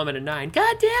 8, well, I'm at a 9.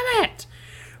 God damn it!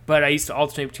 But I used to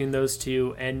alternate between those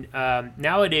two, and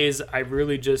nowadays I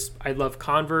love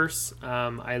Converse,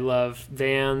 I love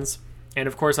Vans, and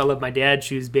of course I love my dad's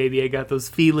shoes, baby. I got those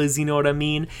Fila's, you know what I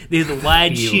mean? They're the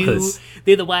wide shoe.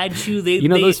 They're the wide shoe.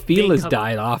 Those Fila's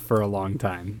died off for a long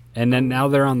time, and then now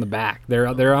they're on the back. They're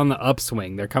on the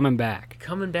upswing. They're coming back.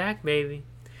 Coming back, baby.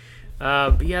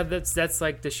 But yeah, that's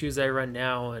like the shoes I run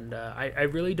now, and I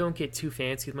really don't get too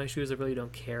fancy with my shoes. I really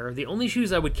don't care. The only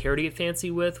shoes I would care to get fancy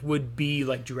with would be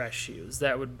like dress shoes.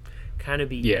 That would kind of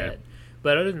be it.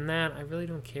 But other than that, I really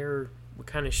don't care what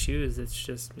kind of shoes. It's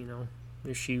just,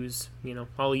 they're shoes.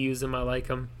 I'll use them. I like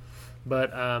them.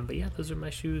 But yeah, those are my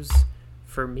shoes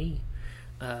for me.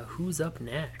 Who's up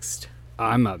next?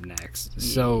 I'm up next.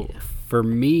 Yeah. So for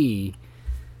me,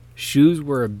 shoes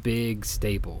were a big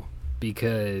staple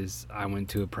because I went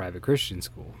to a private Christian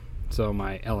school. So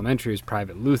my elementary was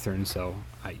private Lutheran, so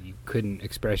you couldn't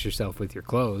express yourself with your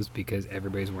clothes because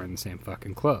everybody's wearing the same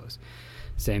fucking clothes.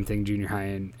 Same thing, junior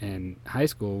high and high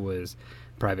school was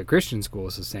private Christian school.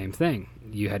 It's the same thing.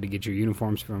 You had to get your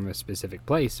uniforms from a specific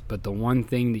place, but the one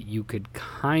thing that you could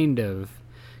kind of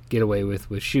get away with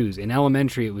was shoes. In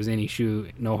elementary, it was any shoe,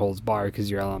 no holds barred,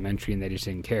 because you're elementary and they just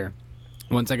didn't care.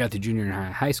 Once I got to junior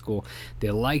and high school,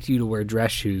 they liked you to wear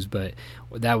dress shoes, but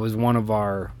that was one of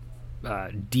our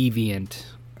deviant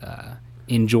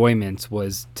enjoyments,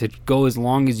 was to go as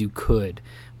long as you could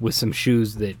with some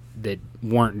shoes that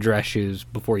weren't dress shoes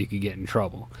before you could get in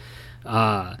trouble.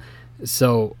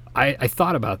 So I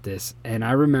thought about this, and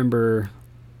I remember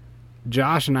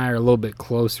Josh and I are a little bit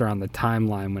closer on the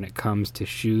timeline when it comes to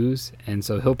shoes, and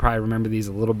so he'll probably remember these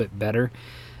a little bit better.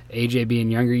 AJ being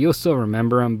younger, you'll still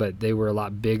remember them, but they were a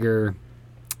lot bigger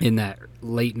in that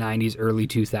late 90s, early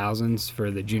 2000s for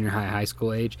the junior high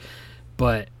school age.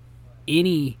 But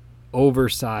any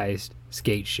oversized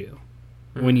skate shoe,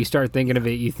 when you start thinking of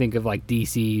it, you think of like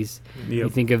DC's, you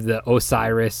think of the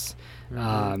Osiris,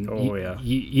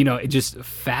 just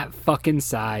fat fucking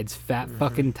sides, fat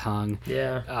fucking tongue.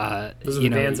 Yeah. Those are the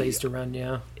Vans I used to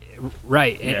run,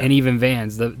 Right, and even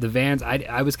Vans. The Vans,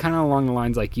 I was kind of along the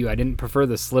lines like you. I didn't prefer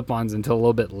the slip-ons until a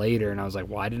little bit later, and I was like,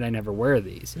 why did I never wear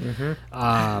these?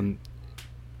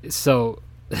 So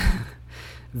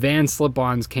Vans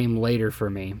slip-ons came later for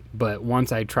me, but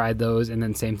once I tried those, and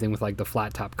then same thing with like the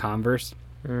flat-top Converse.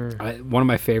 One of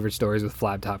my favorite stories with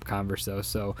flat-top Converse, though.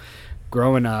 So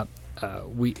growing up,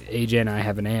 AJ and I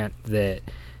have an aunt that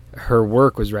her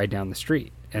work was right down the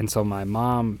street, and so my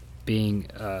mom, being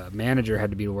a manager,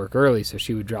 had to be to work early, so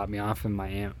she would drop me off and my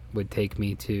aunt would take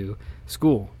me to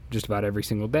school just about every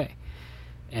single day.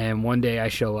 And one day I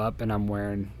show up and I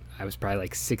was probably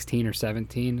like 16 or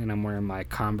 17, and I'm wearing my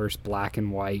Converse black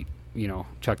and white,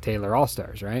 Chuck Taylor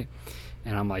All-Stars, right?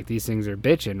 And I'm like, these things are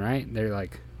bitching, right? They're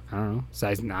like, I don't know,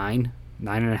 size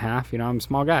 9.5, I'm a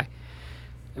small guy.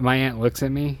 And my aunt looks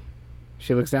at me,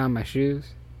 she looks down at my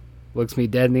shoes, looks me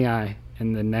dead in the eye,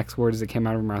 and the next words that came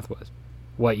out of her mouth was,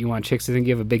 "What, you want chicks to think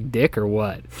you have a big dick or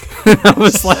what?" I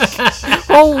was like,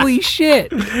 holy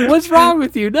shit, what's wrong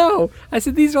with you? No. I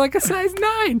said, these are like a size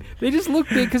 9. They just look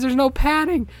big because there's no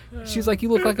padding. She's like, you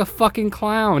look like a fucking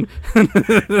clown.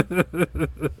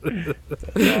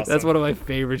 That's one of my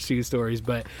favorite shoe stories.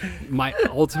 But my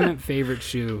ultimate favorite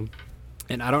shoe,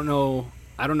 and I don't know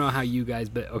how you guys,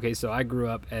 but okay, so I grew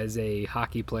up as a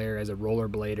hockey player, as a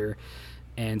rollerblader.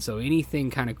 And so anything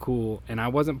kind of cool, and I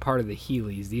wasn't part of the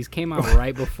Heelys. These came out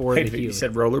right before the Heelys. You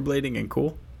said rollerblading and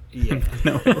cool? Yeah.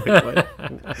 No, wait, what?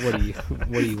 What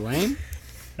are you, lame?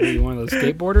 Are you one of those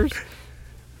skateboarders?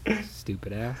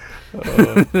 Stupid ass.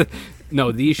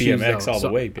 No, these shoes, BMX though, all the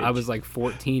way, bitch. I was like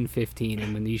 14, 15,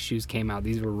 and when these shoes came out,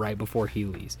 these were right before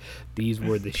Heelys. These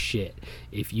were the shit.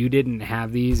 If you didn't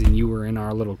have these and you were in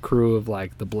our little crew of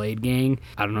like the Blade Gang,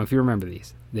 I don't know if you remember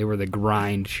these. They were the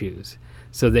grind shoes.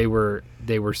 So they were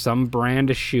some brand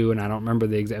of shoe, and I don't remember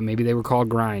the exact. Maybe they were called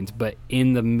grinds, but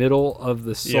in the middle of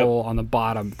the sole on the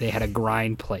bottom, they had a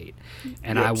grind plate,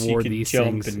 and I wore these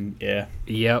things.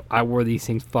 Yep, I wore these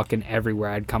things fucking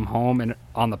everywhere. I'd come home and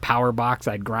on the power box,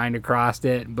 I'd grind across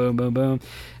it. Boom, boom, boom.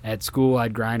 At school,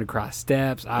 I'd grind across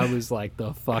steps. I was like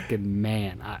the fucking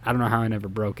man. I don't know how I never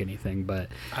broke anything, but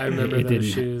I remember those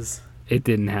shoes. It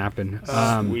didn't happen.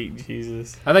 Sweet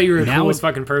Jesus! I thought you were the coolest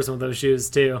fucking person with those shoes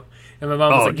too. And my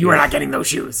mom was like, "You are not getting those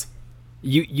shoes."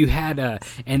 You had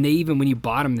and they even, when you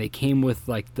bought them, they came with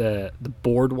like the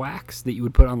board wax that you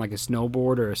would put on like a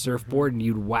snowboard or a surfboard, and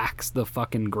you'd wax the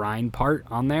fucking grind part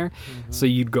on there, so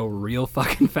you'd go real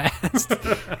fucking fast.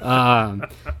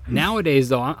 Nowadays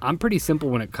though, I'm pretty simple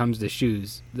when it comes to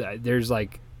shoes. There's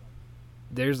like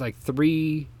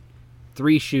three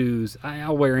shoes.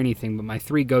 I'll wear anything, but my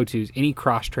 3 go-tos: any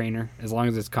cross trainer, as long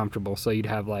as it's comfortable. So you'd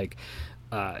have like.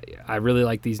 I really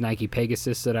like these Nike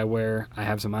Pegasus that I wear. I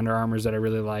have some Under Armours that I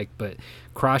really like, but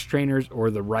cross trainers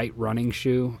or the right running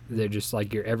shoe, they're just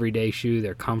like your everyday shoe.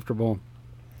 They're comfortable.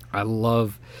 I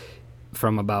love,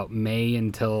 from about May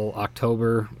until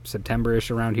October,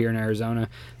 September-ish around here in Arizona,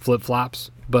 flip-flops,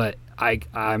 but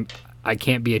I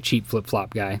can't be a cheap flip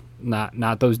flop guy.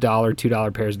 Not those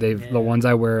 $2 pairs. The ones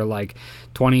I wear are like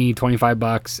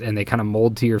 $20-$25, and they kind of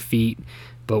mold to your feet.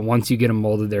 But once you get them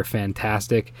molded, they're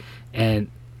fantastic. And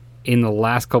in the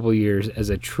last couple of years, as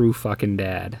a true fucking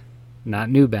dad, not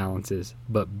New Balances,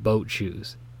 but boat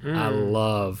shoes. I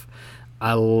love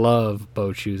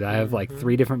boat shoes. I have like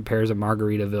 3 different pairs of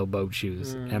Margaritaville boat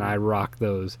shoes, and I rock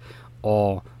those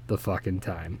all the fucking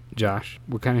time. Josh,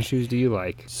 what kind of shoes do you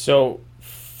like? So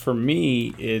for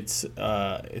me, it's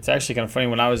actually kind of funny.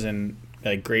 When I was in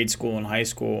like grade school and high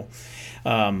school,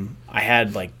 I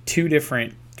had like 3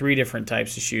 different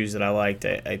types of shoes that I liked.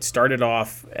 I started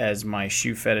off as my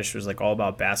shoe fetish was like all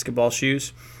about basketball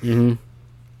shoes.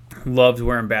 Loved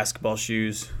wearing basketball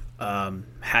shoes.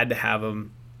 Had to have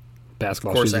them.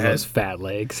 Basketball shoes with those fat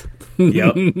legs.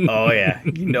 Yep. Oh, yeah.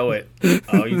 You know it.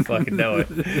 Oh, you fucking know it.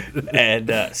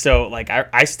 And so, like,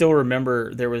 I still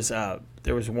remember there was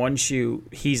one shoe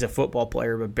he's a football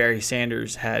player, but Barry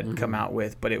Sanders had come out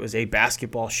with, but it was a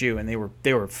basketball shoe, and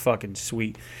they were fucking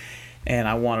sweet. And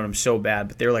I wanted them so bad,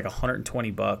 but they were like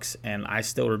 $120. And I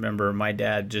still remember my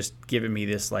dad just giving me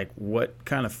this, like, what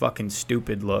kind of fucking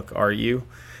stupid look are you?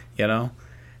 You know?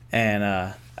 And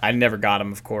I never got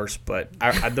them, of course, but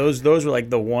those were like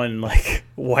the one like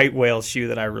white whale shoe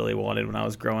that I really wanted when I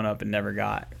was growing up and never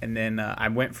got. And then I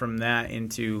went from that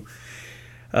into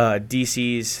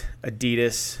DC's,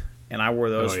 Adidas, and I wore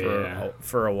those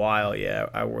for a while. Yeah,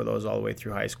 I wore those all the way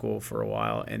through high school for a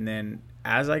while. And then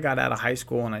as I got out of high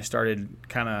school and I started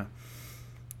kind of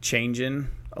changing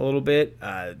a little bit,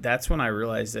 that's when I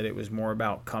realized that it was more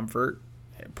about comfort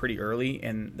pretty early,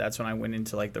 and that's when I went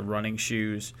into like the running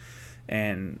shoes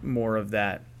and more of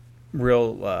that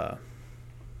real I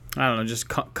don't know, just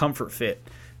comfort fit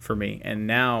for me. And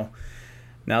now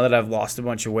that I've lost a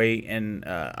bunch of weight and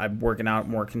I'm working out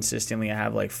more consistently, I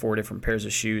have like 4 different pairs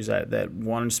of shoes that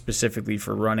one specifically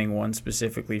for running, one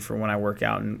specifically for when I work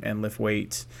out and lift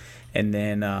weights, and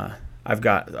then I've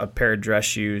got a pair of dress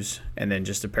shoes and then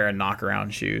just a pair of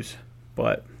knock-around shoes.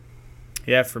 But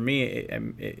yeah, for me,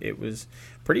 it was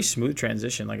pretty smooth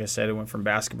transition. Like I said, it went from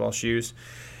basketball shoes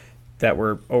that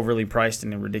were overly priced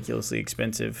and ridiculously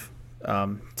expensive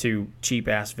to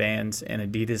cheap-ass Vans and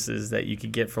Adidas's that you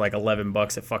could get for like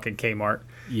 $11 at fucking Kmart.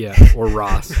 Yeah, or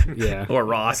Ross. Yeah. Or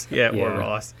Ross. Yeah, or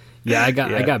Ross. Yeah, I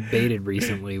got baited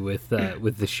recently with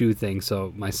the shoe thing.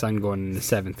 So my son going into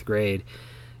 7th grade,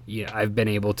 yeah, I've been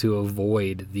able to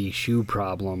avoid the shoe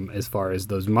problem as far as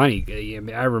those money.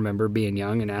 I remember being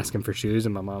young and asking for shoes,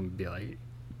 and my mom would be like,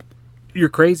 "You're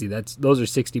crazy. Those are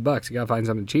 $60. You gotta find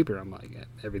something cheaper." I'm like,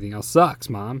 "Everything else sucks,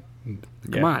 Mom.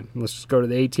 Come on, let's just go to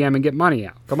the ATM and get money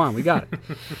out. Come on, we got it."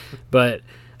 But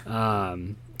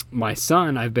my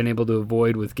son, I've been able to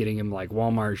avoid with getting him like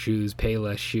Walmart shoes,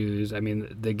 Payless shoes. I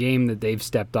mean, the game that they've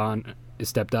stepped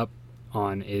up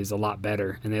on is a lot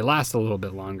better, and they last a little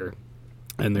bit longer.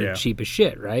 And they're cheap as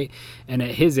shit, right? And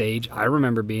at his age, I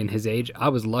remember being his age, I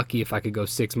was lucky if I could go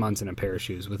 6 months in a pair of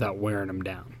shoes without wearing them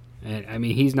down. And I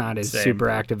mean, he's not as super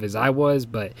active as I was,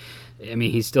 but I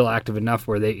mean, he's still active enough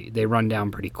where they run down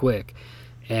pretty quick.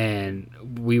 And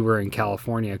we were in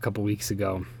California a couple weeks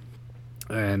ago,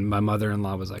 and my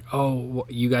mother-in-law was like, "Oh,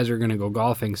 you guys are going to go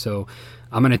golfing, so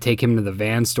I'm going to take him to the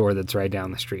Van store that's right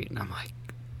down the street." And I'm like,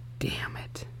 damn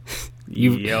it.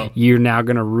 You're now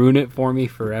going to ruin it for me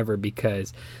forever,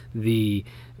 because the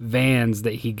Vans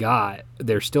that he got,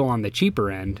 they're still on the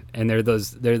cheaper end, and they're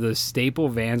those staple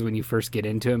Vans. When you first get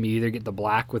into them, you either get the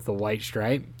black with the white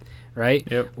stripe, right?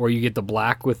 Yep. Or you get the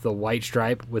black with the white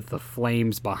stripe with the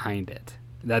flames behind it.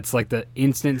 That's like the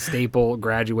instant staple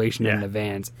graduation in the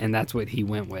Vans, and that's what he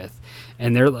went with.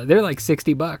 And they're like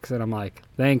 $60, and I'm like,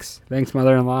 thanks,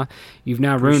 mother-in-law. You've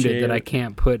now ruined it that I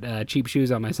can't put cheap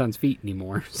shoes on my son's feet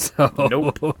anymore. So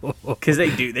nope, because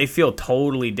they feel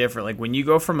totally different. Like when you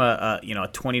go from a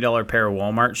 $20 pair of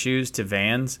Walmart shoes to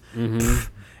Vans,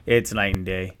 it's night and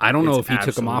day. I don't know if he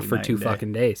took them off for 2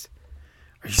 fucking days.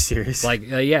 Are you serious? Like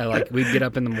like we'd get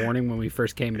up in the morning when we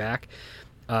first came back.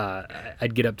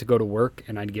 I'd get up to go to work,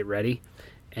 and I'd get ready,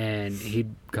 and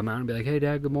he'd come out and be like, "Hey,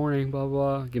 Dad, good morning," blah,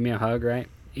 blah, blah, give me a hug, right?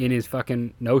 In his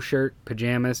fucking no shirt,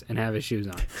 pajamas, and have his shoes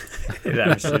on.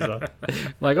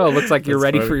 Like, oh, looks like you're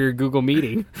ready for your Google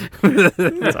meeting.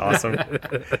 That's awesome.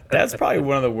 That's probably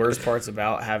one of the worst parts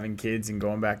about having kids and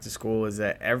going back to school is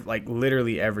that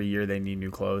literally every year they need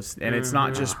new clothes. And it's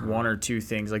not just 1 or 2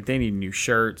 things. Like they need new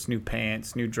shirts, new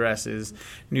pants, new dresses,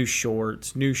 new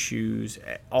shorts, new shoes,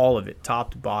 all of it,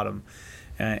 top to bottom.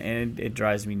 And it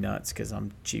drives me nuts because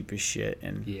I'm cheap as shit,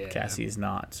 and Cassie is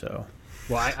not, so...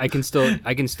 Well, I can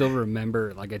still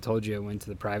remember, like I told you, I went to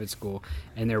the private school,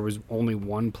 and there was only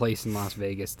one place in Las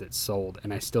Vegas that sold,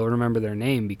 and I still remember their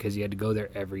name because you had to go there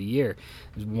every year.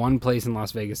 There's one place in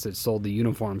Las Vegas that sold the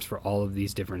uniforms for all of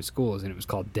these different schools, and it was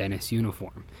called Dennis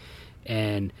Uniform.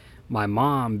 And my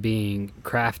mom, being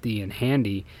crafty and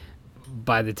handy,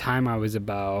 by the time I was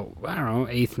about, I don't know,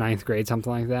 8th, 9th grade,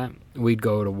 something like that, we'd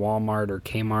go to Walmart or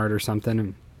Kmart or something,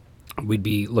 and we'd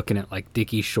be looking at like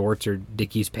Dickies shorts or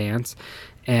Dickies pants.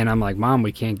 And I'm like, Mom,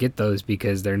 we can't get those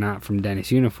because they're not from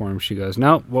Dennis Uniform. She goes,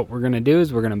 no, what we're going to do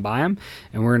is we're going to buy them,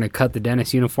 and we're going to cut the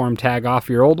Dennis Uniform tag off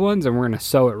your old ones, and we're going to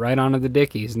sew it right onto the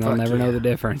Dickies, and they'll never know the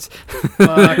difference.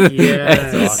 Fuck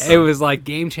yeah. It was like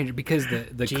game changer because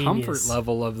the Genius. comfort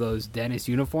level of those Dennis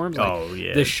uniforms,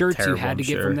 like the shirts you had to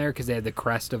get from there because they had the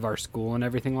crest of our school and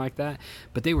everything like that,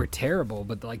 but they were terrible.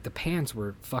 But like the pants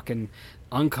were fucking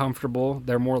uncomfortable.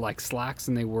 They're more like slacks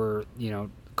than they were,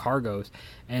 cargos.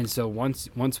 And so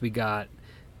once we got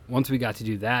to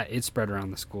do that, it spread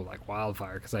around the school like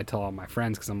wildfire because I tell all my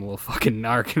friends because I'm a little fucking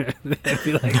narc, and they'd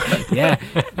be like, yeah,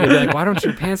 they'd be like, why don't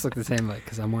your pants look the same? Like,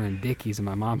 because I'm wearing Dickies and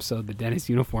my mom sewed the Dennis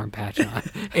Uniform patch on.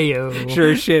 Ayo.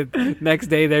 Sure as shit, next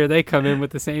day they come in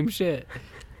with the same shit.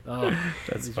 Oh,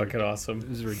 That's fucking awesome. it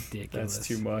was ridiculous. That's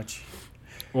too much.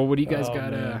 Well, what do you guys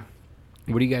got? Man.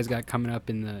 What do you guys got coming up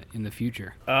in the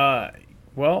future?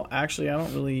 Well, actually, I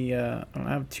don't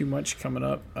have too much coming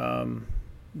up.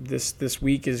 This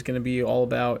week is going to be all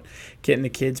about getting the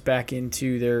kids back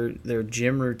into their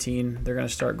gym routine. They're going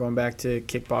to start going back to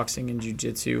kickboxing and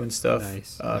jiu-jitsu and stuff.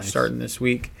 Nice. Starting this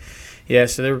week. Yeah,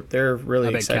 so they're really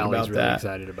I bet excited Callie's about really that.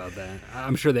 excited about that.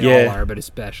 I'm sure they all are, but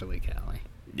especially Callie.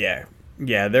 Yeah.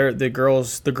 They're the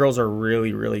girls are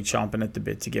really, really chomping at the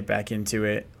bit to get back into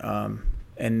it.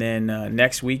 And then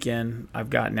next weekend,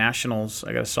 I've got nationals.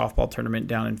 I got a softball tournament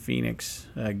down in Phoenix,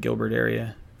 Gilbert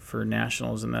area for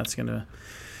nationals, and that's gonna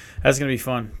be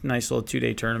fun. Nice little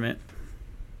 2-day tournament.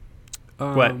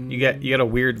 What you got a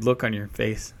weird look on your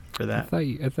face for that?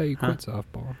 I thought you quit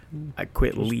softball. I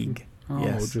quit league. Oh,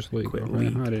 Yes, just league. Quit Okay,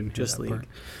 league. I didn't hear Just that league. part.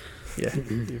 Yeah,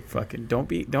 you fucking don't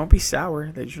be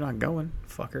sour that you're not going,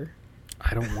 fucker.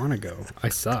 I don't want to go. I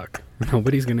suck.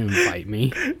 Nobody's going to invite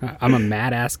me. I'm a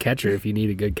mad ass catcher if you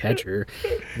need a good catcher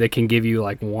that can give you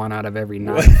like 1 out of every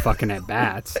 9 fucking at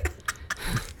bats.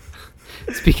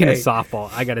 Speaking of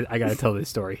softball, I gotta tell this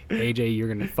story. AJ, you're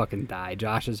gonna fucking die.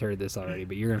 Josh has heard this already,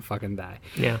 but you're gonna fucking die.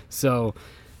 Yeah. So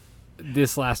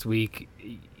this last week,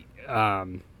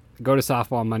 go to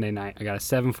softball Monday night. I got a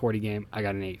 7:40 game. I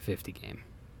got an 8:50 game.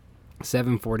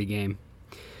 7:40 game.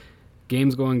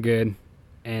 Game's going good.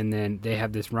 And then they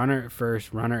have this runner at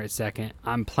first, runner at second.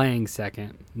 I'm playing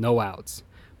second, no outs.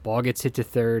 Ball gets hit to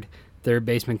third. Third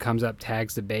baseman comes up,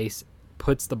 tags the base,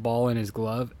 puts the ball in his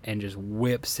glove, and just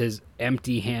whips his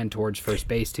empty hand towards first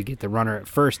base to get the runner at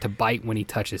first to bite when he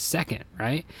touches second,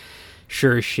 right?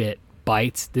 Sure as shit,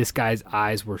 bites. This guy's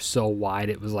eyes were so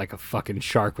wide, it was like a fucking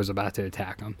shark was about to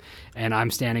attack him. And I'm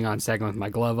standing on second with my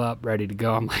glove up, ready to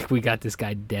go. I'm like, we got this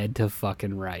guy dead to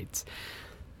fucking rights.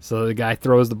 So the guy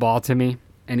throws the ball to me.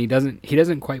 And he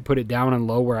doesn't quite put it down and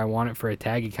low where I want it for a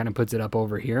tag. He kind of puts it up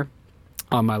over here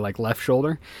on my like left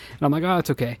shoulder. And I'm like, oh, it's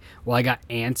okay. Well, I got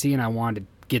antsy and I wanted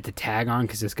to get the tag on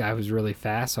because this guy was really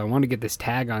fast. So I wanted to get this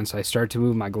tag on. So I start to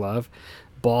move my glove.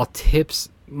 Ball tips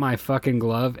my fucking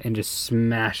glove and just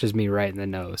smashes me right in the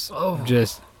nose. Oh.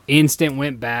 Just instant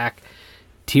went back.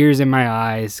 Tears in my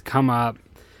eyes. Come up.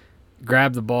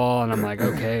 Grab the ball, and I'm like,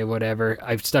 okay, whatever.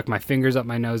 I've stuck my fingers up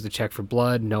my nose to check for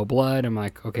blood. No blood. I'm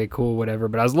like, okay, cool, whatever.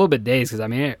 But I was a little bit dazed because, I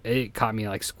mean, it caught me,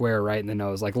 like, square right in the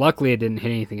nose. Like, luckily it didn't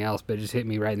hit anything else, but it just hit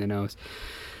me right in the nose.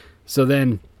 So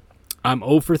then I'm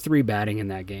 0 for 3 batting in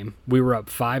that game. We were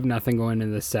up 5-0 going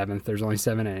into the 7th. There's only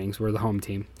 7 innings. We're the home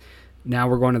team. Now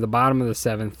we're going to the bottom of the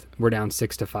 7th. We're down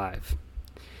 6-5.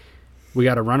 We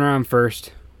got a runner on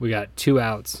first. We got 2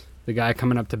 outs. The guy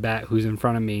coming up to bat who's in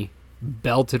front of me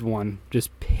belted one, just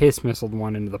piss-missiled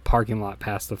one into the parking lot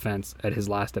past the fence at his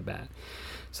last at-bat.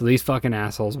 So these fucking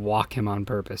assholes walk him on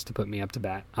purpose to put me up to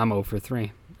bat. I'm 0 for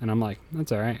 3. And I'm like,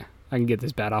 that's all right. I can get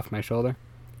this bat off my shoulder.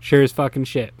 Sure as fucking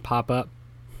shit. Pop up.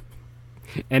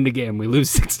 End of game. We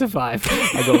lose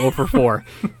 6-5. I go 0 for 4.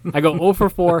 I go 0 for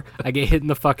 4. I get hit in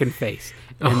the fucking face.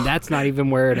 And that's not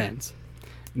even where it ends.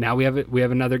 Now we have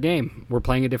another game. We're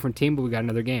playing a different team, but we got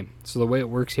another game. So the way it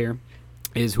works here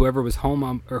is whoever was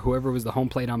whoever was the home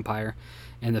plate umpire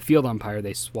and the field umpire,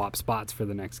 they swap spots for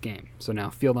the next game. So now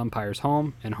field umpire's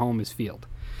home and home is field.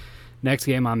 Next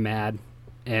game, I'm mad.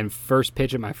 And first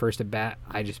pitch at my first at bat,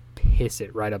 I just piss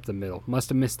it right up the middle. Must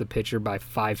have missed the pitcher by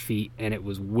 5 feet, and it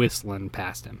was whistling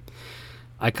past him.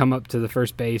 I come up to the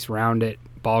first base, round it,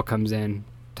 ball comes in,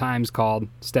 times called,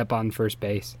 step on first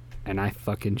base, and I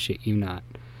fucking shit you not.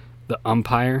 The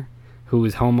umpire, who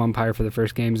was home umpire for the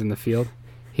first games in the field,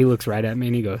 he looks right at me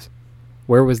and he goes,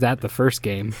 "Where was that the first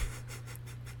game?"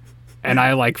 And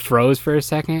I like froze for a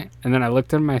second, and then I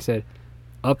looked at him and I said,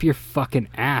 "Up your fucking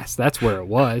ass. That's where it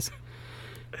was."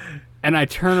 And I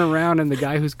turn around, and the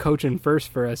guy who's coaching first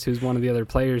for us, who's one of the other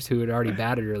players who had already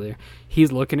batted earlier,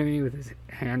 he's looking at me with his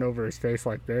hand over his face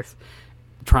like this,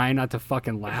 trying not to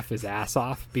fucking laugh his ass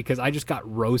off because I just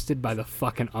got roasted by the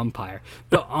fucking umpire.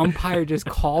 The umpire just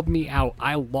called me out.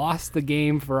 I lost the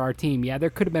game for our team. Yeah, there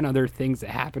could have been other things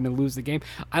that happened to lose the game.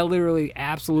 I literally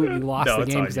absolutely lost the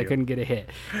game because I couldn't get a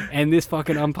hit. And this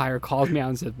fucking umpire calls me out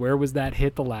and says, "Where was that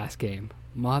hit the last game?"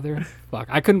 Motherfuck.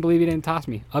 I couldn't believe he didn't toss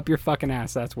me. Up your fucking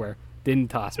ass, that's where.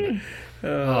 Didn't toss me.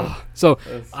 So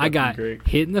I got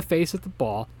hit in the face with the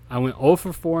ball. I went 0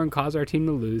 for 4 and caused our team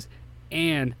to lose.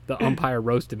 And the umpire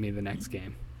roasted me the next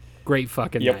game. Great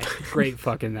fucking night. Great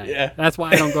fucking night. Yeah. That's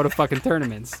why I don't go to fucking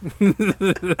tournaments.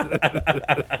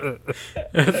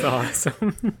 That's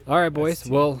awesome. All right, boys.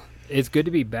 Well, it's good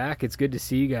to be back. It's good to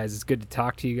see you guys. It's good to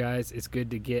talk to you guys. It's good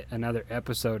to get another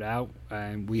episode out,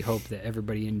 and we hope that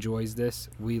everybody enjoys this.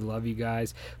 We love you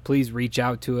guys. Please reach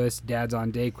out to us,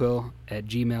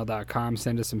 dadsondayquil@gmail.com.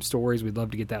 Send us some stories. We'd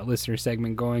love to get that listener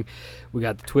segment going. We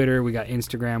got the Twitter, we got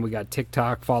Instagram, we got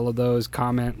TikTok. Follow those.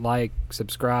 Comment, like,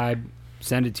 subscribe.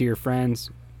 Send it to your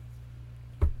friends.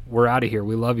 We're out of here.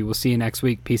 We love you. We'll see you next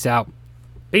week. Peace out.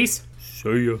 Peace.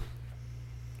 See ya.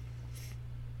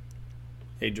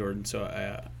 Hey, Jordan, so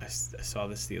I saw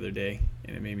this the other day,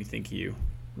 and it made me think of you.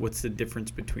 What's the difference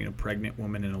between a pregnant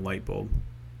woman and a light bulb?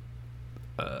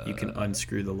 You can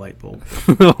unscrew the light bulb.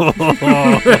 Fantastic.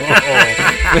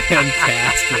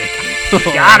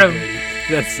 Got him.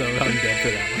 That's so, I'm dead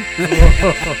for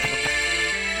that one.